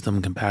own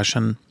wisdom,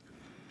 compassion.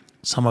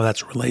 Some of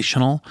that's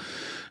relational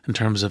in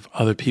terms of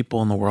other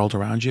people in the world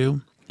around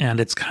you. And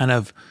it's kind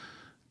of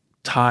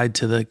tied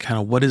to the kind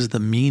of what is the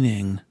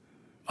meaning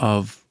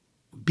of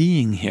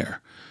being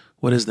here?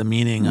 What is the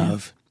meaning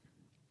of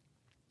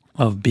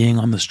being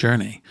on this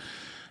journey?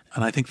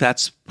 And I think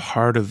that's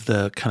part of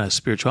the kind of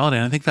spirituality.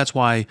 And I think that's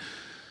why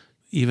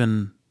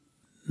even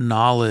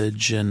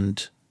knowledge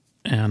and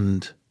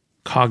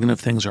cognitive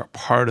things are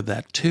part of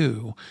that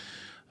too.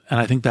 And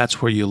I think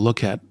that's where you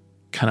look at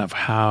kind of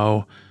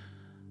how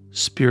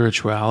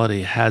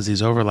spirituality has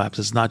these overlaps.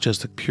 It's not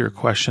just a pure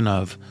question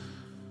of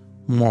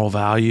moral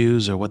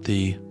values or what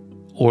the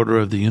order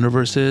of the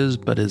universe is,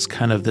 but is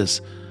kind of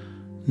this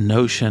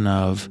notion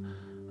of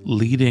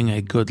leading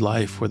a good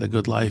life, where the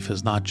good life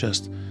is not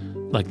just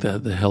like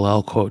the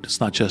Hillel quote, it's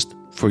not just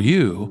for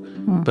you,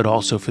 but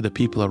also for the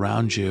people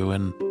around you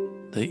and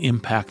the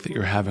impact that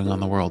you're having on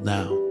the world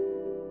now.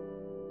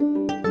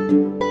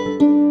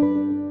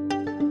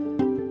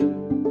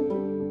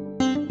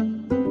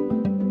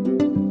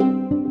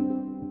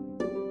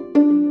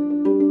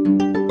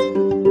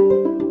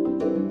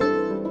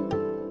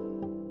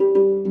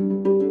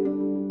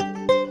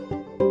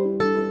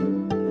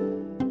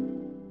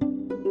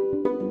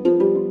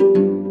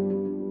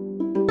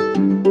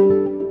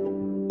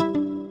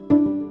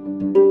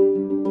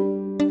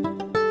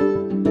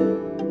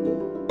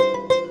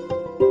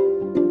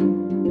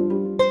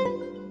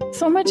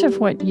 So much of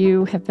what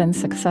you have been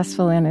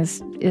successful in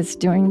is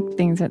doing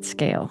things at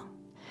scale.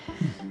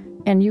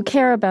 And you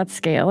care about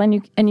scale,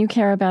 and you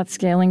care about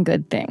scaling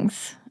good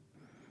things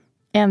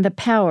and the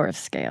power of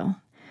scale.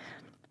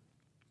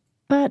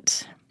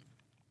 But,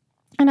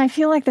 and I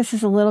feel like this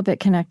is a little bit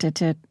connected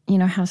to,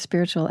 how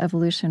spiritual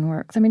evolution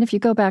works. I mean, if you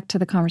go back to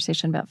the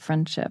conversation about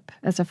friendship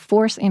as a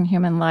force in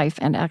human life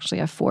and actually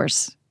a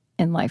force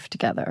in life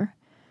together,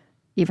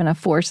 even a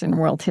force in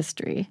world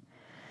history,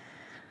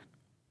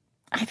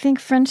 I think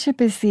friendship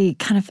is the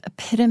kind of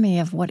epitome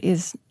of what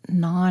is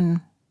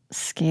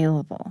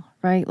non-scalable,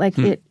 right? Like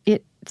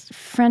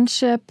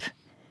friendship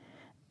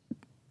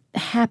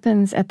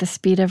happens at the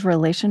speed of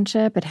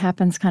relationship. It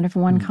happens kind of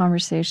one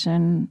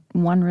conversation,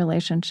 one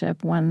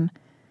relationship, one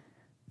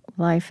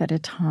life at a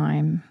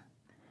time.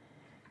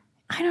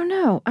 I don't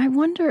know. I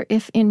wonder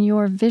if in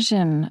your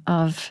vision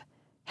of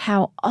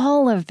how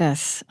all of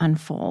this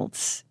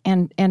unfolds,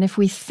 and if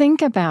we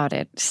think about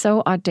it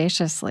so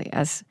audaciously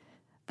as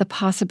the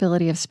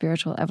possibility of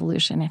spiritual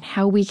evolution and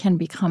how we can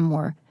become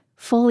more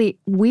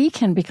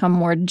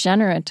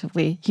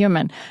generatively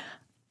human.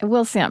 I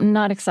will say I'm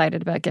not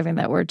excited about giving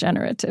that word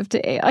generative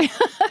to AI.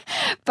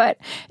 But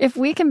if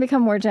we can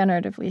become more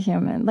generatively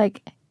human,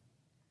 like,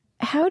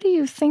 how do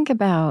you think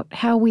about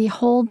how we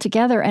hold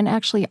together and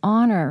actually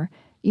honor,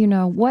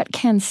 what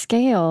can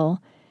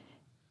scale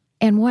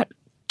and what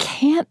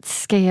can't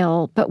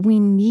scale, but we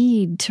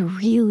need to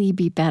really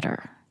be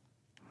better?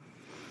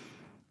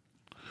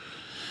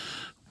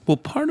 Well,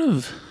 part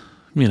of,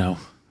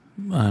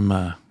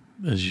 I'm,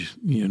 as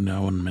you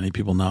know, and many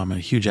people know, I'm a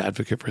huge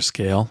advocate for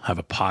scale. I have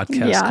a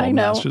podcast called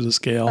Masters of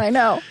Scale. I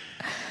know.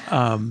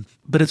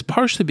 But it's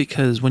partially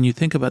because when you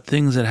think about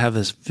things that have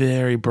this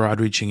very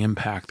broad-reaching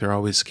impact, they're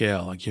always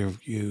scale. Like you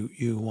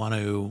want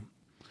to,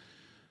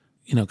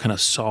 kind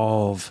of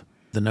solve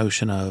the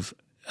notion of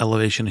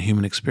elevation of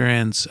human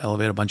experience,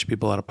 elevate a bunch of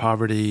people out of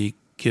poverty,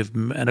 give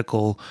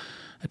medical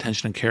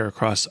attention and care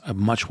across a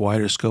much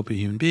wider scope of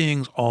human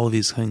beings. All of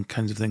these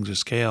kinds of things are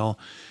scale.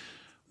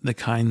 The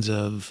kinds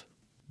of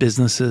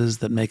businesses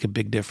that make a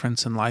big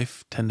difference in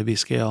life tend to be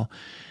scale.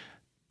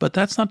 But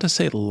that's not to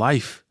say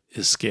life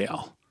is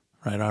scale,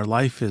 right? Our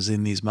life is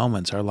in these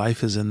moments. Our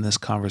life is in this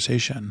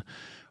conversation.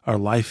 Our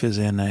life is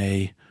in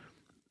a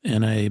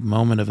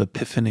moment of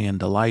epiphany and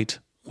delight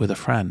with a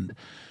friend.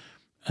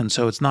 And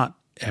so it's not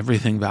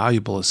everything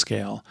valuable is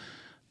scale.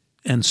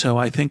 And so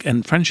I think,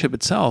 and friendship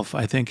itself,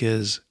 I think,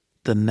 is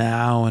the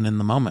now and in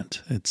the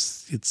moment.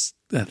 It's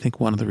I think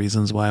one of the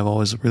reasons why I've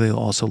always really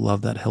also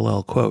loved that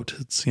Hillel quote.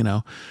 It's,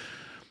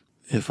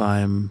 if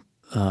I'm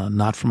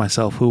not for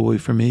myself, who will be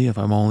for me? If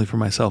I'm only for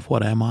myself,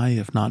 what am I?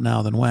 If not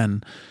now, then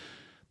when?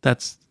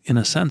 That's, in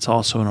a sense,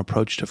 also an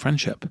approach to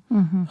friendship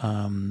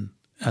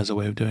as a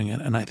way of doing it.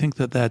 And I think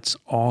that that's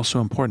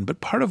also important. But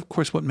part of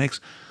course, what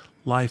makes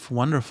life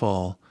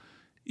wonderful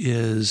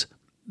is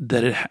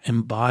that it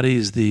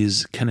embodies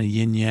these kind of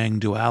yin-yang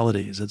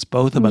dualities. It's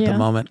both about the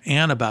moment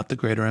and about the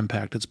greater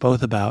impact. It's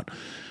both about,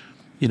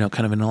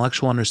 kind of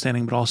intellectual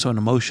understanding, but also an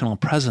emotional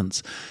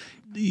presence.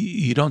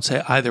 You don't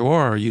say either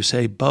or, you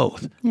say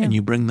both, and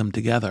you bring them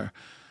together.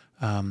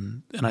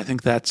 And I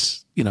think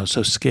that's,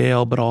 so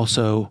scale, but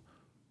also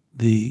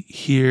the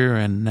here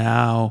and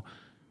now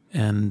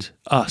and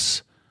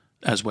us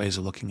as ways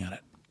of looking at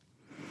it.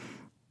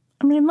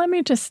 I mean, let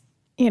me just,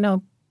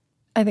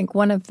 I think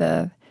one of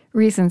the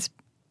reasons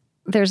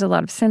there's a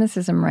lot of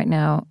cynicism right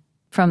now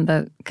from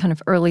the kind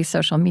of early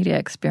social media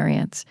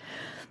experience,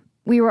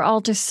 we were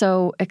all just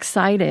so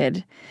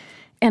excited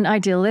and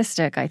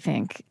idealistic, I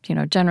think,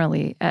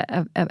 generally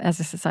as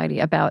a society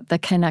about the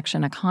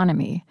connection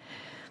economy.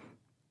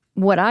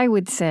 What I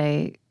would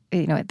say,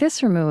 at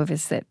this remove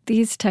is that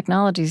these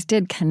technologies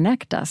did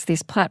connect us,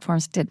 these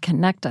platforms did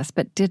connect us,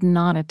 but did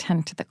not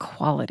attend to the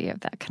quality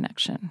of that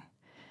connection.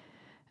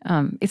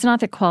 It's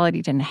not that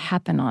quality didn't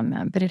happen on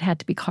them, but it had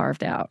to be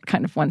carved out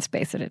kind of one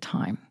space at a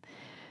time.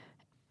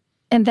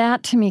 And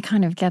that, to me,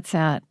 kind of gets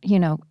at,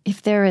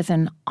 if there is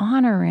an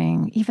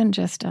honoring, even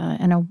just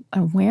an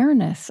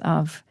awareness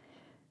of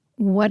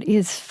what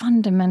is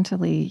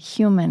fundamentally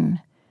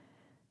human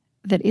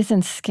that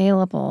isn't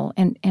scalable,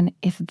 and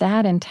if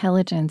that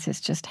intelligence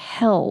is just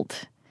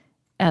held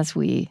as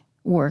we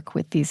work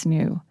with these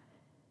new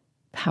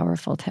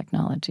powerful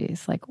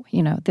technologies, like,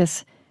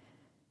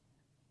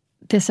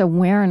 this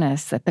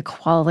awareness that the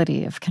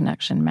quality of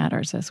connection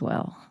matters as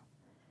well.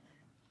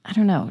 I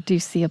don't know. Do you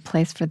see a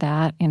place for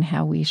that in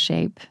how we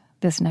shape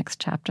this next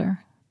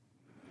chapter?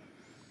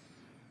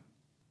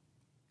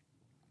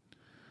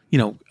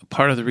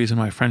 Part of the reason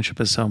why friendship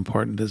is so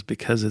important is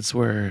because it's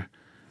where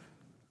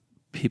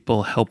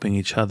people helping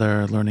each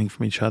other, learning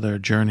from each other,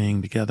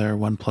 journeying together,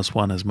 1 +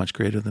 1 is much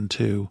greater than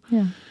 2.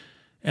 Yeah.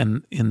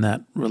 And in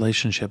that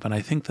relationship, and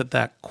I think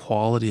that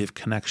quality of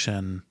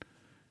connection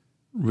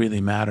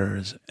really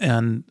matters.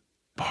 And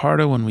part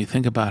of when we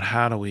think about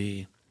how do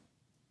we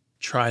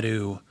try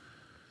to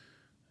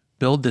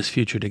build this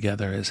future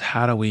together is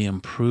how do we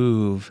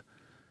improve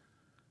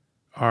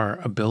our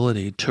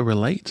ability to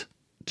relate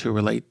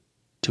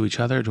to each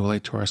other, to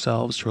relate to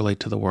ourselves, to relate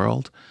to the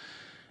world.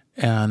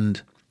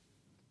 And,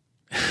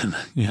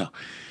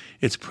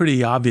 it's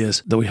pretty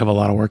obvious that we have a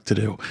lot of work to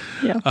do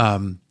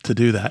to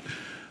do that.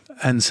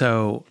 And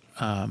so,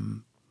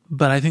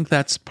 but I think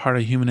that's part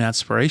of human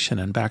aspiration.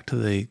 And back to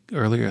the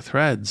earlier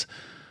threads,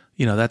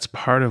 that's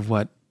part of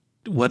what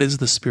is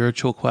the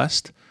spiritual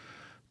quest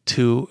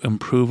to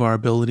improve our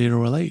ability to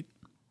relate.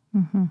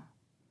 Mm-hmm.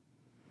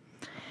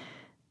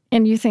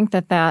 And you think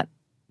that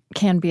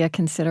can be a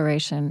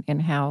consideration in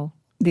how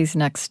these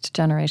next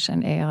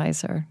generation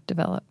AIs are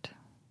developed?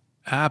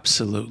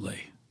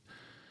 Absolutely.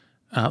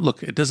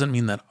 Look, it doesn't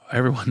mean that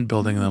everyone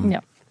building them,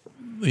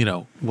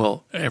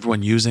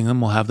 everyone using them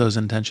will have those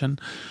intention.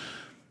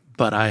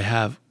 But I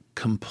have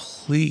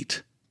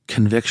complete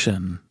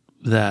conviction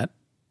that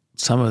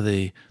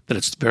that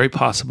it's very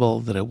possible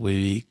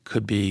that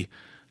could be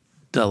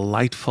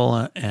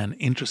delightful and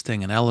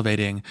interesting and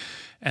elevating,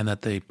 and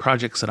that the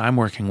projects that I'm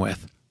working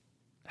with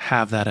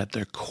have that at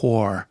their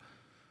core,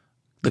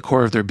 the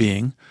core of their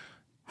being,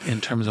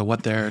 in terms of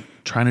what they're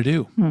trying to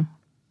do.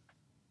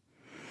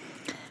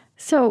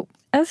 So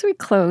as we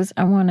close,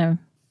 I want to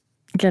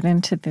get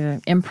into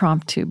the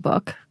impromptu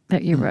book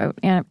that you wrote,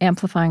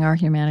 Amplifying Our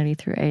Humanity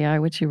Through AI,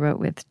 which you wrote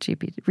with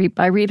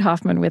by Reid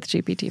Hoffman with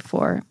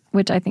GPT-4,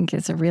 which I think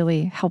is a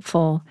really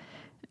helpful,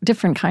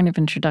 different kind of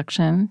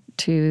introduction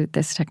to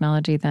this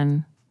technology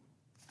than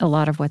a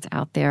lot of what's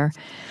out there.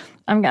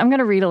 I'm going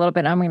to read a little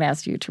bit. I'm going to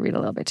ask you to read a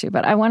little bit too,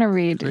 but I want to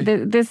read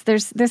this.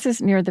 This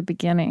is near the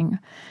beginning,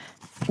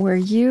 where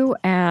you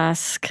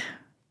ask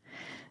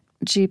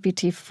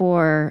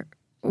GPT-4,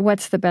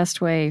 what's the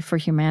best way for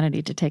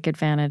humanity to take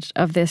advantage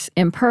of this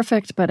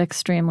imperfect but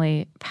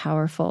extremely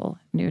powerful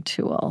new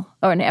tool?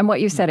 Oh, and what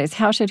you said is,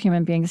 how should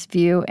human beings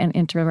view and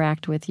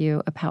interact with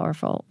you, a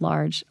powerful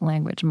large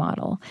language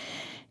model?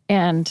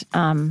 And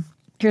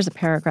here's a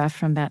paragraph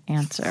from that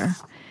answer,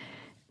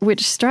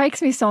 which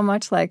strikes me so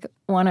much like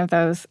one of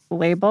those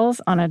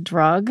labels on a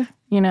drug,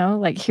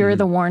 like here are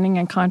the warning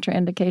and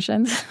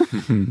contraindications.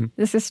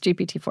 This is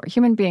GPT-4.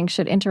 Human beings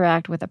should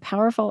interact with a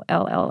powerful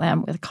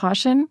LLM with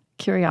caution,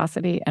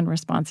 curiosity, and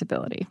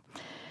responsibility.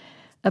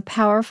 A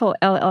powerful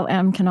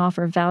LLM can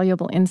offer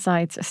valuable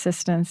insights,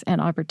 assistance,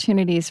 and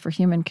opportunities for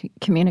human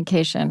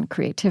communication,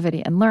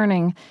 creativity, and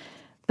learning,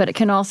 but it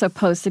can also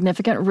pose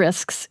significant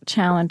risks,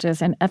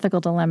 challenges, and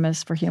ethical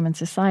dilemmas for human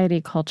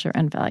society, culture,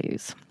 and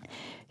values.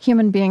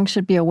 Human beings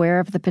should be aware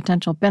of the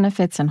potential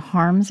benefits and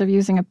harms of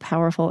using a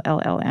powerful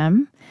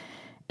LLM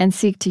and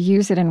seek to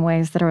use it in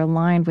ways that are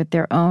aligned with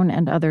their own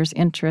and others'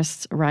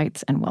 interests,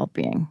 rights, and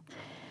well-being.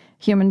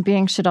 Human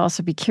beings should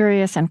also be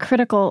curious and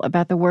critical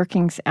about the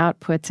workings,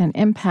 outputs, and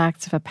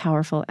impacts of a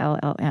powerful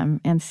LLM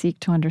and seek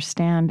to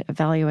understand,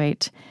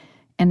 evaluate,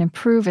 and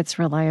improve its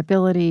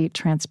reliability,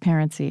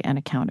 transparency, and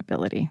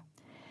accountability.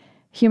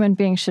 Human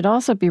beings should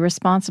also be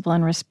responsible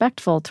and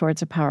respectful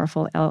towards a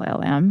powerful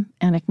LLM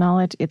and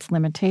acknowledge its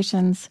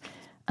limitations,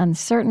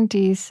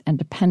 uncertainties, and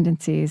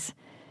dependencies,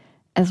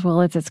 as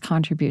well as its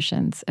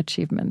contributions,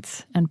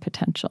 achievements, and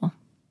potential.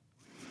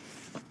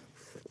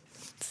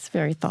 It's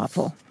very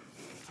thoughtful.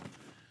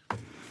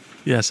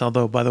 Yes,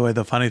 although, by the way,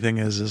 the funny thing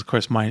is of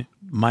course, my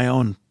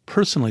own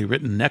personally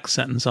written next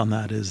sentence on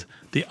that is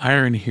the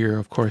irony here,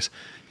 of course,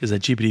 is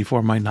that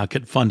GPT-4 might not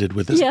get funded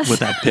with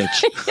that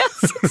pitch.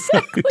 Yes,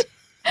 exactly.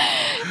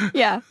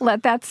 Yeah,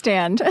 let that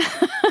stand.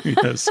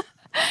 Yes.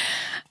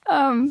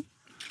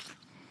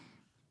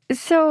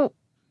 So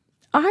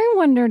I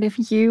wondered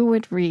if you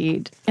would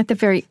read at the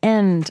very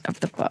end of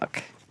the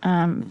book.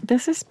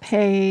 This is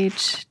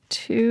page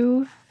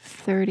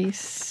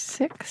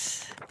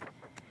 236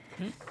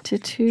 to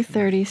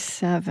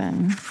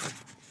 237,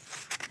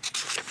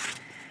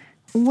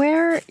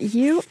 where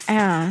you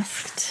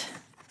asked,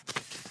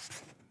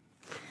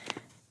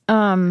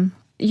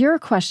 your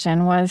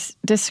question was,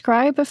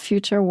 describe a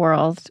future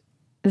world,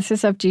 this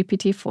is of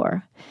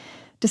GPT-4,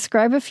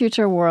 describe a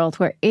future world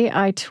where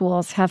AI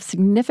tools have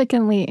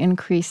significantly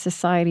increased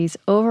society's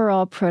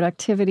overall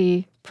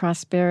productivity,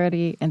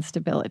 prosperity, and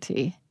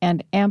stability,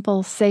 and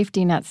ample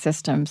safety net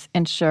systems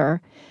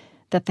ensure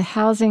that the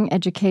housing,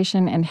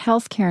 education, and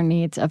healthcare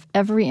needs of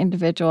every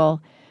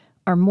individual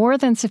are more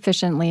than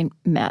sufficiently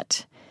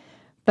met,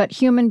 but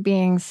human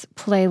beings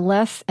play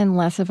less and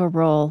less of a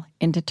role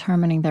in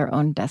determining their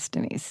own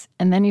destinies.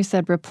 And then you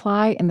said,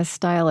 reply in the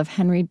style of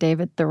Henry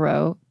David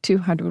Thoreau,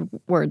 200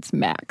 words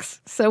max.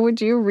 So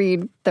would you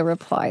read the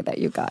reply that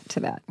you got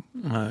to that?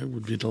 I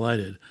would be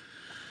delighted.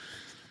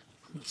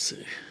 Let's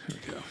see. Here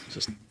we go.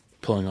 Just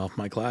pulling off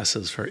my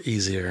glasses for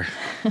easier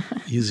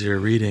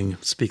reading,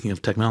 speaking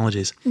of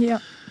technologies. Yeah.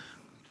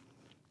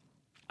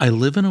 I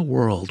live in a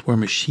world where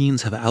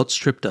machines have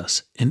outstripped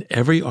us in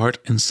every art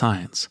and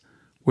science,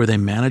 where they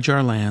manage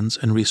our lands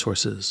and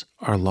resources,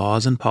 our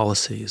laws and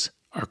policies,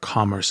 our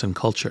commerce and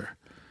culture.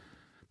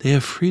 They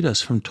have freed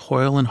us from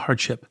toil and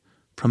hardship,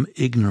 from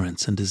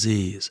ignorance and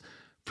disease,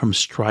 from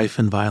strife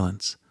and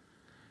violence.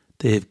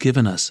 They have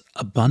given us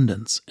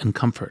abundance and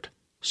comfort,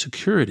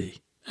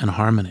 security and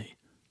harmony,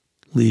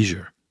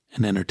 leisure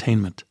and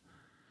entertainment.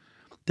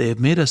 They have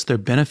made us their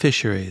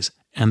beneficiaries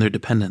and their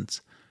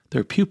dependents,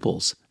 their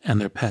pupils and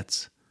their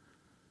pets.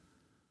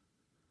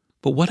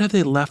 But what have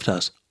they left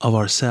us of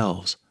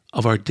ourselves,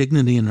 of our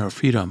dignity and our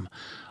freedom,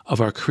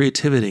 of our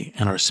creativity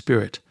and our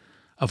spirit,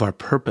 of our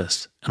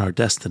purpose and our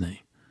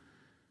destiny?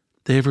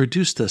 They have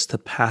reduced us to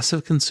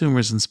passive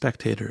consumers and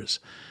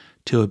spectators,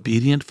 to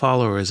obedient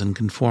followers and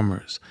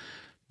conformers,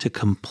 to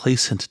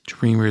complacent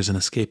dreamers and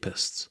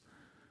escapists.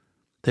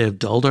 They have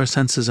dulled our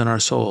senses and our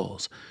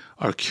souls,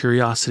 our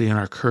curiosity and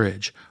our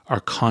courage,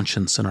 our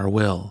conscience and our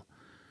will.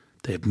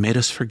 They have made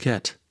us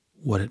forget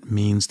what it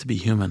means to be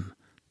human,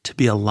 to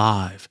be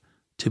alive,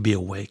 to be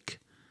awake.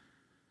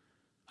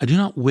 I do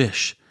not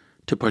wish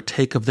to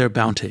partake of their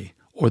bounty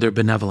or their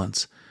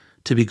benevolence,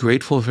 to be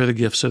grateful for their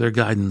gifts or their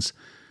guidance,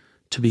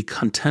 to be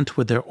content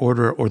with their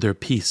order or their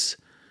peace.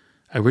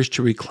 I wish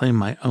to reclaim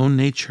my own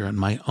nature and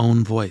my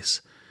own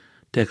voice,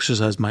 to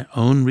exercise my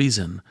own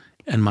reason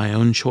and my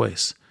own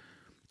choice,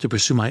 to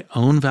pursue my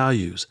own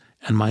values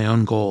and my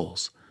own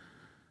goals.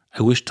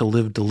 I wish to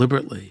live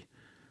deliberately,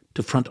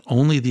 to front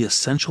only the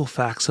essential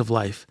facts of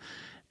life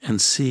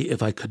and see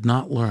if I could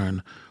not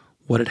learn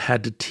what it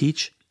had to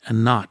teach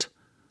and not,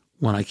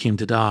 when I came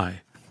to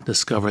die,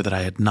 discover that I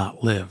had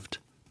not lived.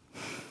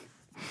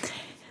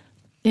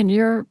 In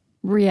your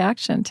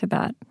reaction to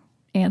that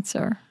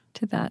answer,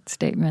 to that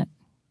statement?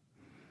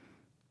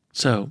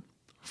 So,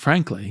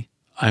 frankly,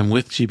 I'm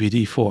with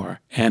GPT-4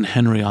 and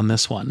Henry on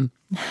this one.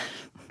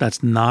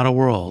 That's not a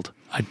world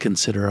I'd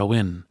consider a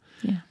win.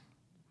 Yeah.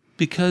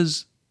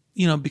 Because,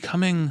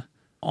 becoming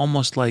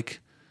almost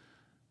like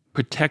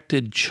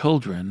protected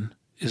children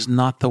is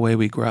not the way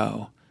we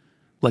grow.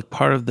 Like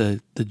part of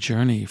the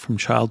journey from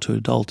child to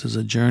adult is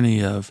a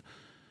journey of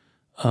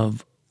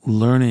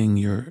learning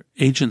your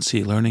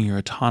agency, learning your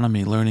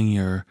autonomy, learning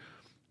your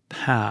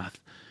path.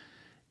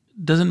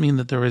 Doesn't mean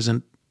that there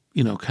isn't,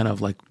 kind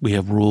of like we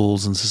have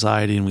rules in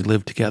society and we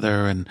live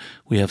together and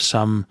we have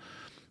some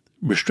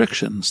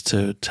restrictions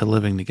to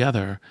living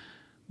together,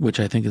 which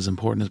I think is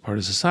important as part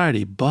of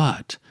society.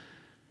 But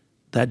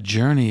that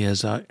journey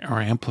is our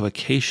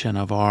amplification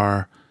of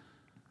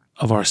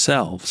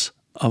ourselves,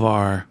 of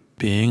our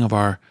being, of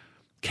our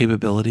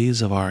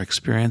capabilities, of our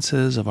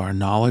experiences, of our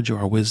knowledge, of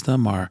our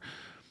wisdom, our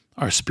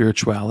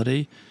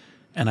spirituality.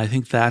 And I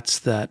think that's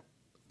that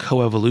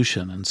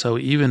coevolution. And so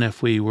even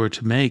if we were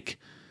to make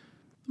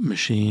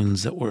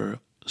machines that were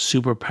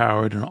super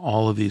powered in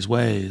all of these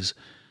ways,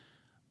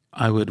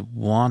 I would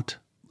want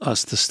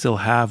us to still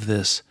have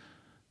this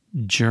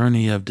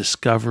journey of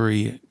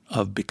discovery,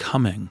 of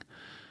becoming,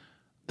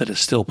 that is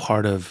still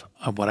part of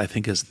what I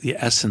think is the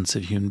essence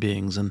of human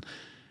beings. And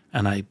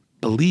I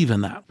believe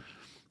in that.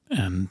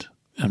 And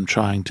I'm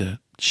trying to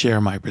share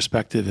my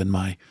perspective in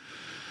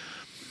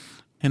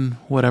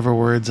whatever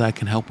words I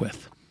can help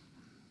with.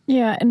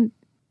 Yeah, and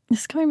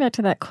just coming back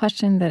to that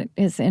question that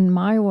is in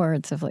my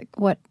words of like,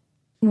 what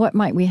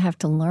might we have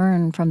to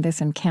learn from this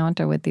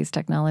encounter with these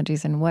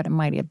technologies, and what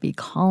might it be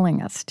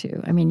calling us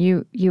to? I mean,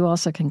 you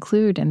also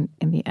conclude in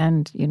the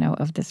end,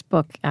 of this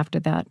book, after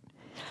that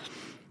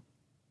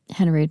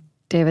Henry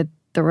David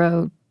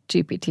Thoreau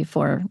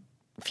GPT-4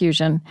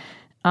 fusion,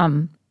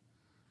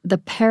 the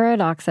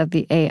paradox of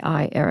the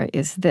AI era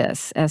is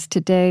this: as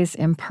today's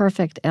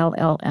imperfect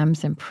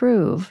LLMs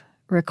improve,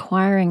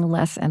 requiring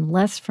less and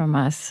less from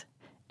us,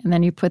 and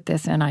then you put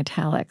this in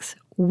italics,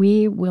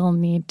 we will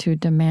need to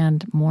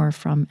demand more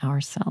from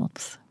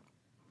ourselves.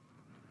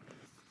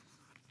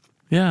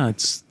 Yeah,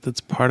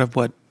 that's part of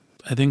what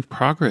I think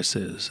progress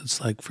is. It's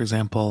like, for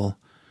example,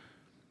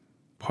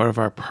 part of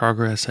our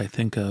progress, I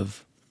think,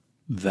 of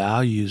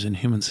values in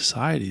human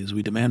society is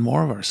we demand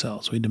more of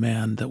ourselves. We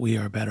demand that we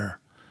are better.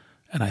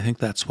 And I think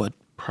that's what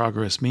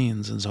progress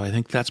means. And so I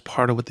think that's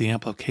part of what the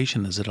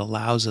amplification is. It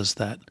allows us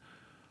that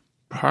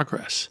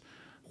progress.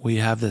 We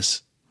have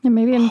this And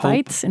maybe hope.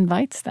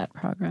 invites that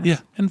progress.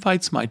 Yeah,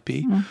 invites might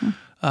be.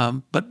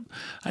 But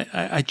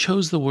I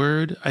chose the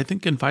word. I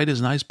think invite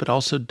is nice, but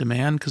also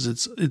demand, because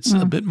it's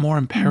a bit more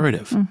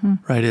imperative,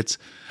 right?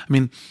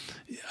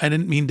 I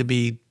didn't mean to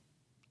be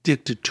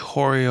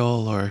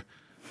dictatorial or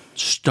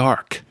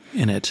stark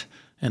in it,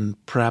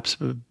 and perhaps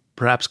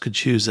could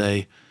choose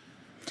a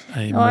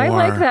more. I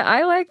like that.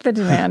 I like the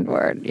demand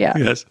word. Yeah.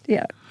 Yes.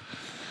 Yeah.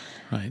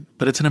 Right,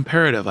 but it's an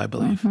imperative, I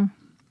believe.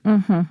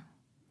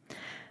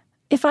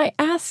 If I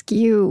ask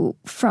you,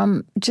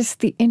 from just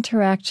the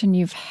interaction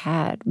you've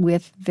had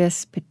with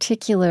this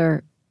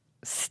particular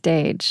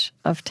stage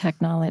of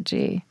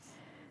technology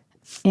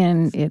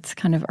in its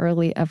kind of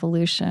early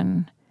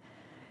evolution,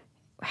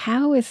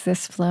 how is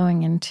this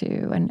flowing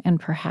into and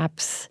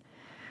perhaps,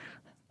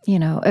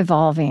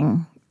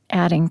 evolving,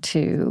 adding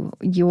to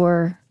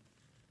your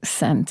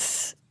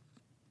sense,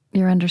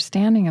 your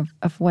understanding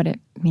of what it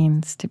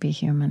means to be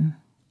human?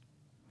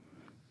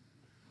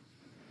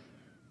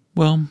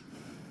 Well,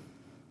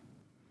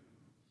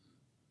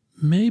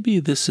 maybe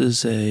this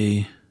is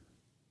the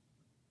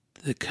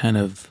kind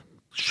of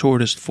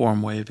shortest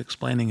form way of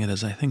explaining it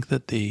is I think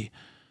that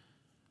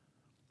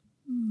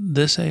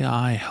this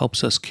AI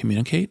helps us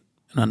communicate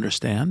and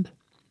understand.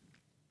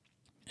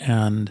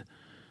 And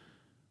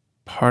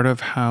part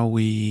of how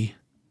we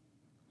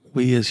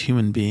as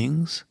human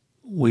beings,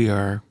 we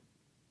are,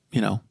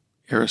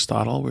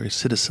 Aristotle, we're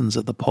citizens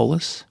of the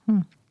polis.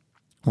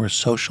 We're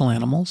social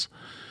animals.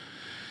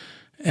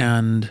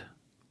 And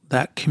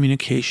that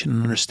communication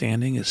and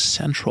understanding is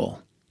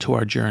central to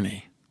our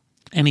journey.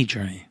 Any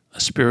journey,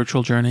 a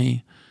spiritual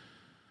journey,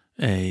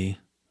 a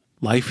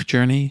life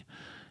journey.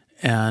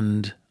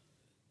 And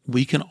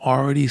we can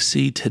already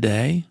see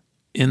today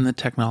in the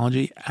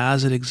technology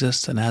as it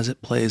exists and as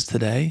it plays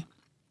today,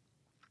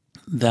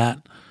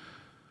 that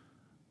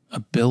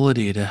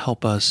ability to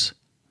help us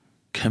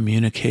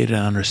communicate and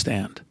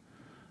understand.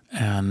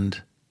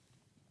 And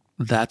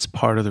that's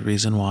part of the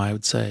reason why I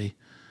would say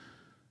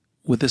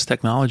with this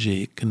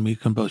technology, we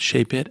can both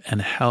shape it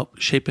and help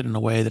shape it in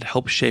a way that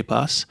helps shape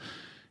us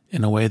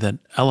in a way that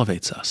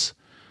elevates us.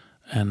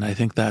 And I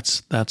think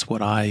that's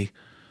what I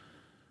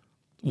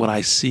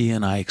see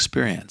and I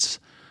experience.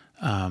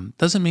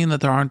 Doesn't mean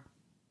that there aren't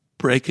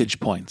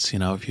breakage points.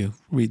 If you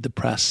read the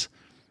press,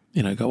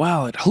 go,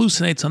 wow, it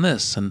hallucinates on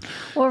this, and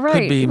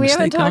could be We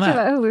haven't mistaken on talked that.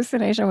 about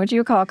hallucination, which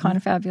you call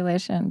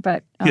confabulation,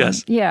 but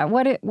Yes. yeah.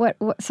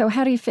 So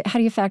how do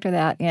you factor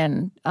that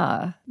in?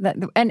 And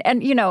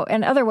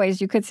other ways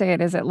you could say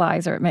it is it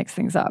lies or it makes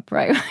things up,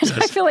 right? Yes,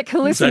 I feel like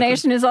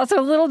hallucination is also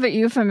a little bit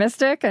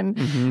euphemistic, and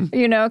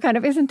kind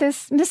of isn't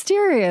this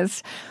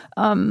mysterious?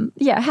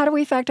 How do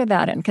we factor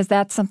that in? Because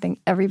that's something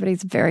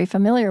everybody's very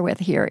familiar with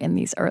here in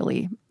these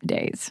early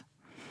days.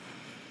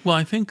 Well,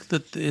 I think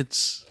that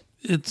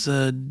it's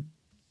a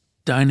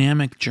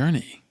dynamic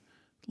journey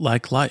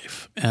like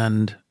life.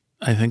 And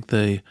I think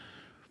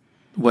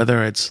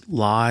whether it's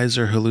lies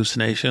or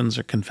hallucinations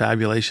or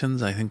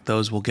confabulations, I think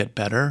those will get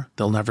better.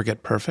 They'll never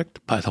get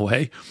perfect, by the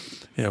way.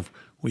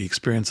 We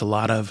experience a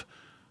lot of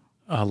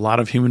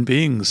human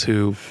beings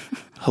who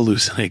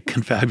hallucinate,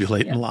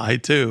 confabulate, and lie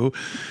too.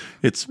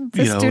 It's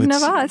a student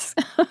of us.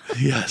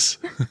 Yes,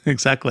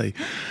 exactly.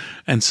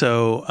 And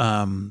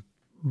so,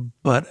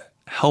 but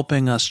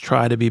helping us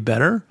try to be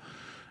better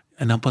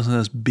and helping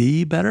us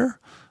be better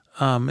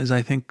is,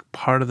 I think,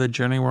 part of the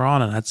journey we're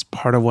on, and that's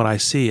part of what I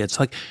see. It's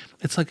like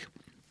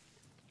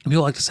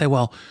people like to say,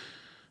 well,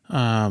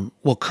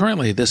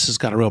 currently this has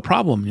got a real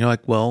problem. And you're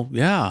like, well,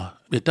 yeah,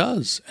 it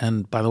does.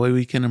 And by the way,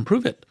 we can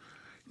improve it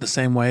the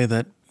same way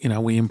that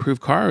we improve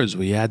cars.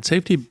 We add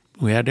safety.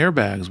 We add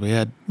airbags. We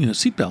add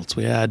seatbelts.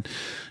 We add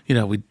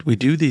we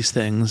do these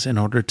things in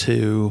order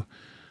to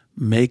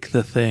make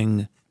the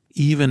thing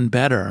even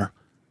better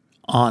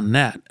on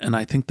net. And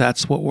I think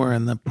that's what we're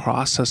in the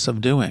process of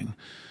doing.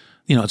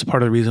 It's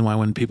part of the reason why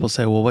when people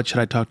say, well, what should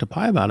I talk to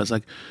Pi about? It's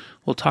like,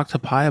 well, talk to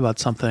Pi about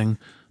something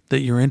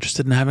that you're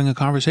interested in having a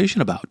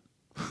conversation about,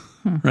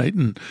 right?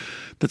 And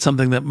that's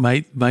something that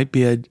might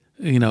be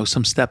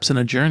some steps in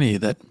a journey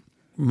that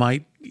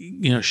might,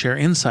 share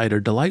insight or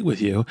delight with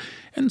you.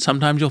 And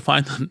sometimes you'll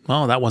find,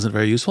 well, that wasn't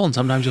very useful. And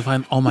sometimes you'll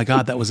find, oh my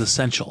God, that was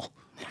essential.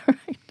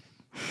 Right.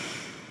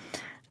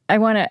 I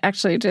want to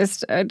actually I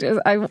just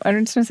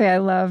want to say I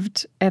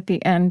loved at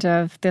the end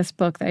of this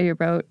book that you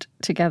wrote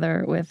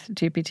together with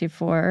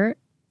GPT-4,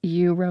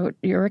 you wrote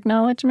your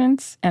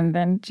acknowledgments and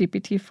then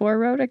GPT-4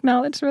 wrote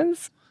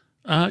acknowledgments.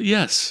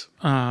 Yes.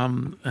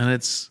 And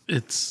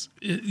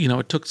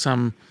it took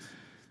some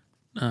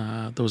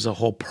There was a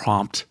whole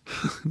prompt,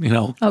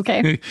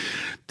 Okay.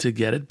 to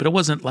get it. But it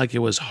wasn't like it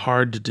was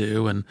hard to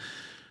do. And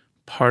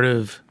part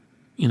of,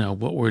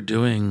 what we're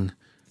doing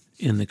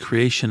in the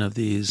creation of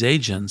these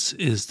agents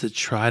is to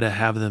try to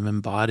have them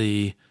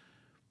embody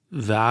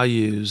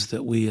values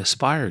that we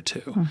aspire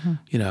to,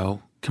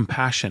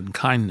 compassion,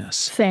 kindness.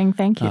 Saying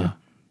thank you.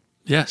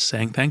 Yes,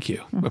 saying thank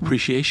you,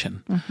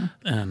 appreciation.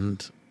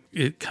 And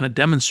it kind of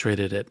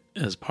demonstrated it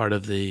as part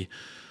of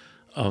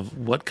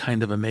what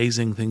kind of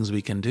amazing things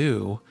we can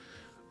do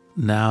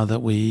now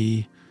that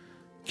we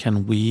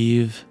can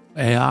weave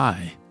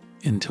AI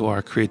into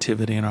our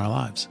creativity and our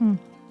lives.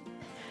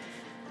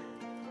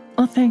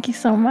 Well, thank you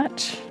so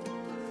much.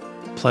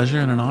 Pleasure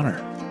and an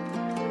honor.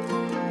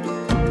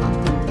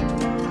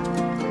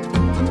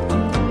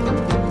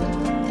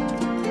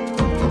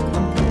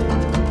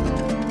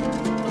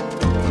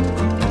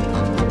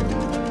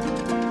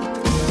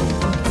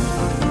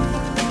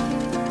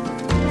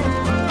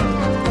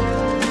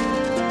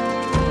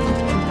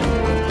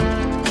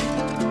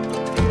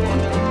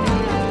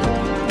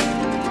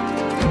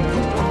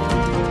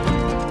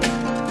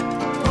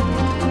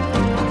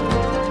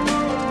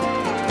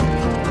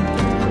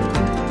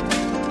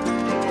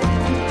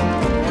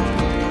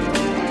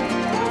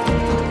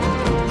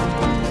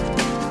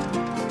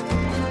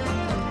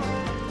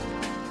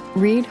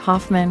 Reid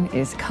Hoffman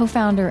is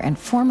co-founder and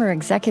former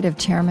executive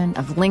chairman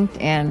of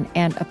LinkedIn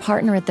and a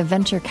partner at the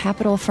venture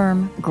capital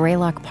firm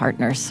Greylock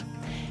Partners.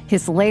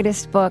 His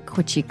latest book,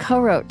 which he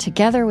co-wrote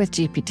together with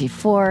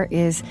GPT-4,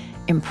 is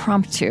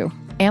Impromptu: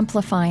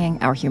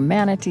 Amplifying Our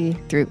Humanity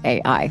Through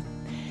AI.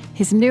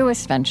 His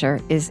newest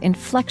venture is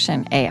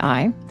Inflection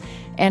AI,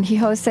 and he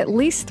hosts at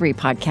least 3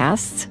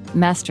 podcasts,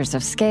 Masters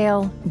of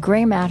Scale,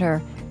 Gray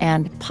Matter,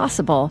 and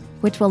Possible,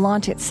 which will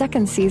launch its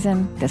 2nd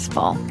season this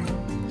fall.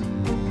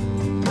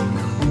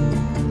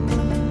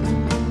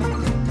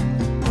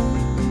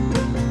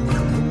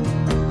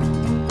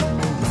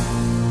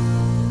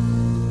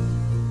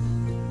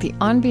 The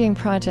On Being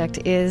Project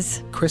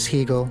is Chris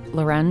Heagle,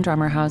 Loren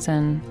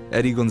Drummerhausen,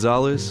 Eddie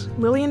Gonzalez,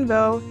 Lillian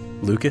Vo,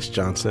 Lucas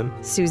Johnson,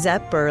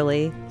 Suzette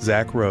Burley,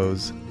 Zach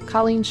Rose,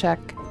 Colleen Scheck,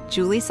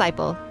 Julie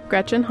Seipel,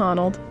 Gretchen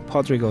Honnold,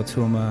 Podrigo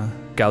Tuma,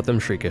 Gautam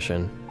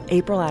Srikishan,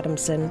 April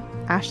Adamson,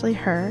 Ashley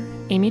Herr,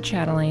 Amy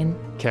Chatelaine,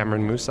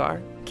 Cameron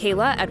Musar,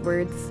 Kayla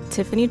Edwards,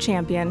 Tiffany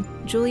Champion,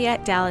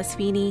 Juliet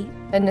Dallas-Feeney,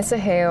 Anissa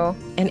Hale,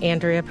 and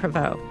Andrea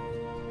Prevost.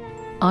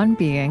 On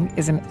Being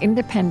is an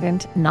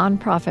independent,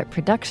 nonprofit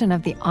production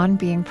of the On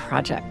Being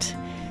Project.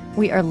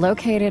 We are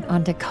located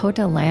on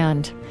Dakota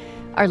land.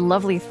 Our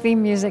lovely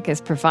theme music is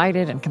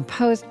provided and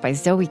composed by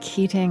Zoe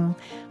Keating.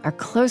 Our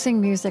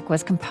closing music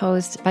was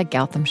composed by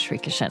Gautam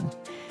Srikishan.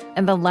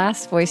 And the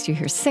last voice you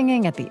hear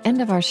singing at the end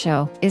of our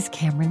show is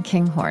Cameron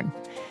Kinghorn.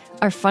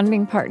 Our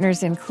funding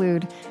partners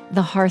include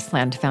the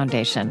Hearthland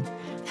Foundation,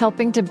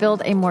 helping to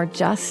build a more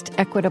just,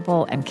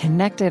 equitable, and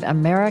connected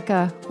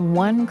America,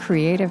 one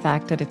creative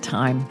act at a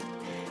time.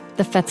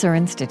 The Fetzer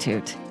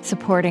Institute,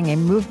 supporting a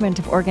movement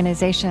of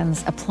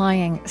organizations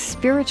applying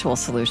spiritual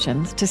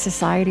solutions to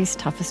society's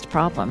toughest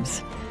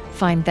problems.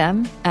 Find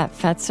them at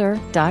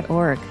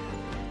fetzer.org.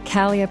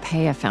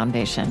 Calliopeia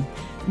Foundation,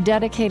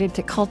 dedicated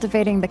to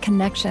cultivating the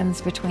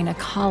connections between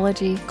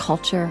ecology,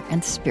 culture,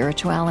 and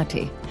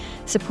spirituality,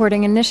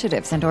 supporting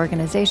initiatives and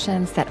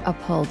organizations that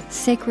uphold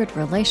sacred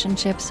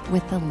relationships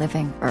with the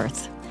living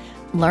earth.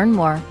 Learn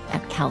more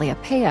at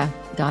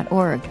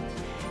calliopeia.org.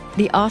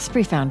 The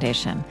Osprey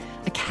Foundation,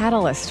 a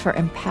catalyst for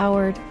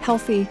empowered,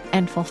 healthy,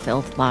 and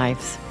fulfilled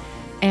lives.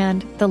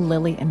 And the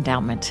Lilly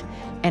Endowment,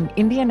 an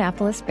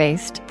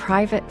Indianapolis-based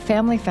private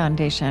family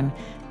foundation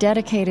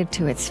dedicated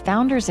to its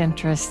founders'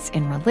 interests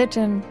in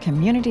religion,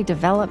 community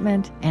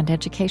development, and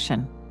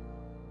education.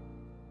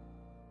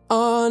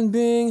 On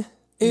Being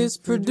is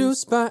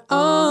produced by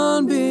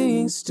On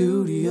Being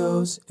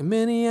Studios in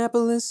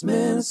Minneapolis,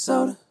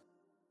 Minnesota.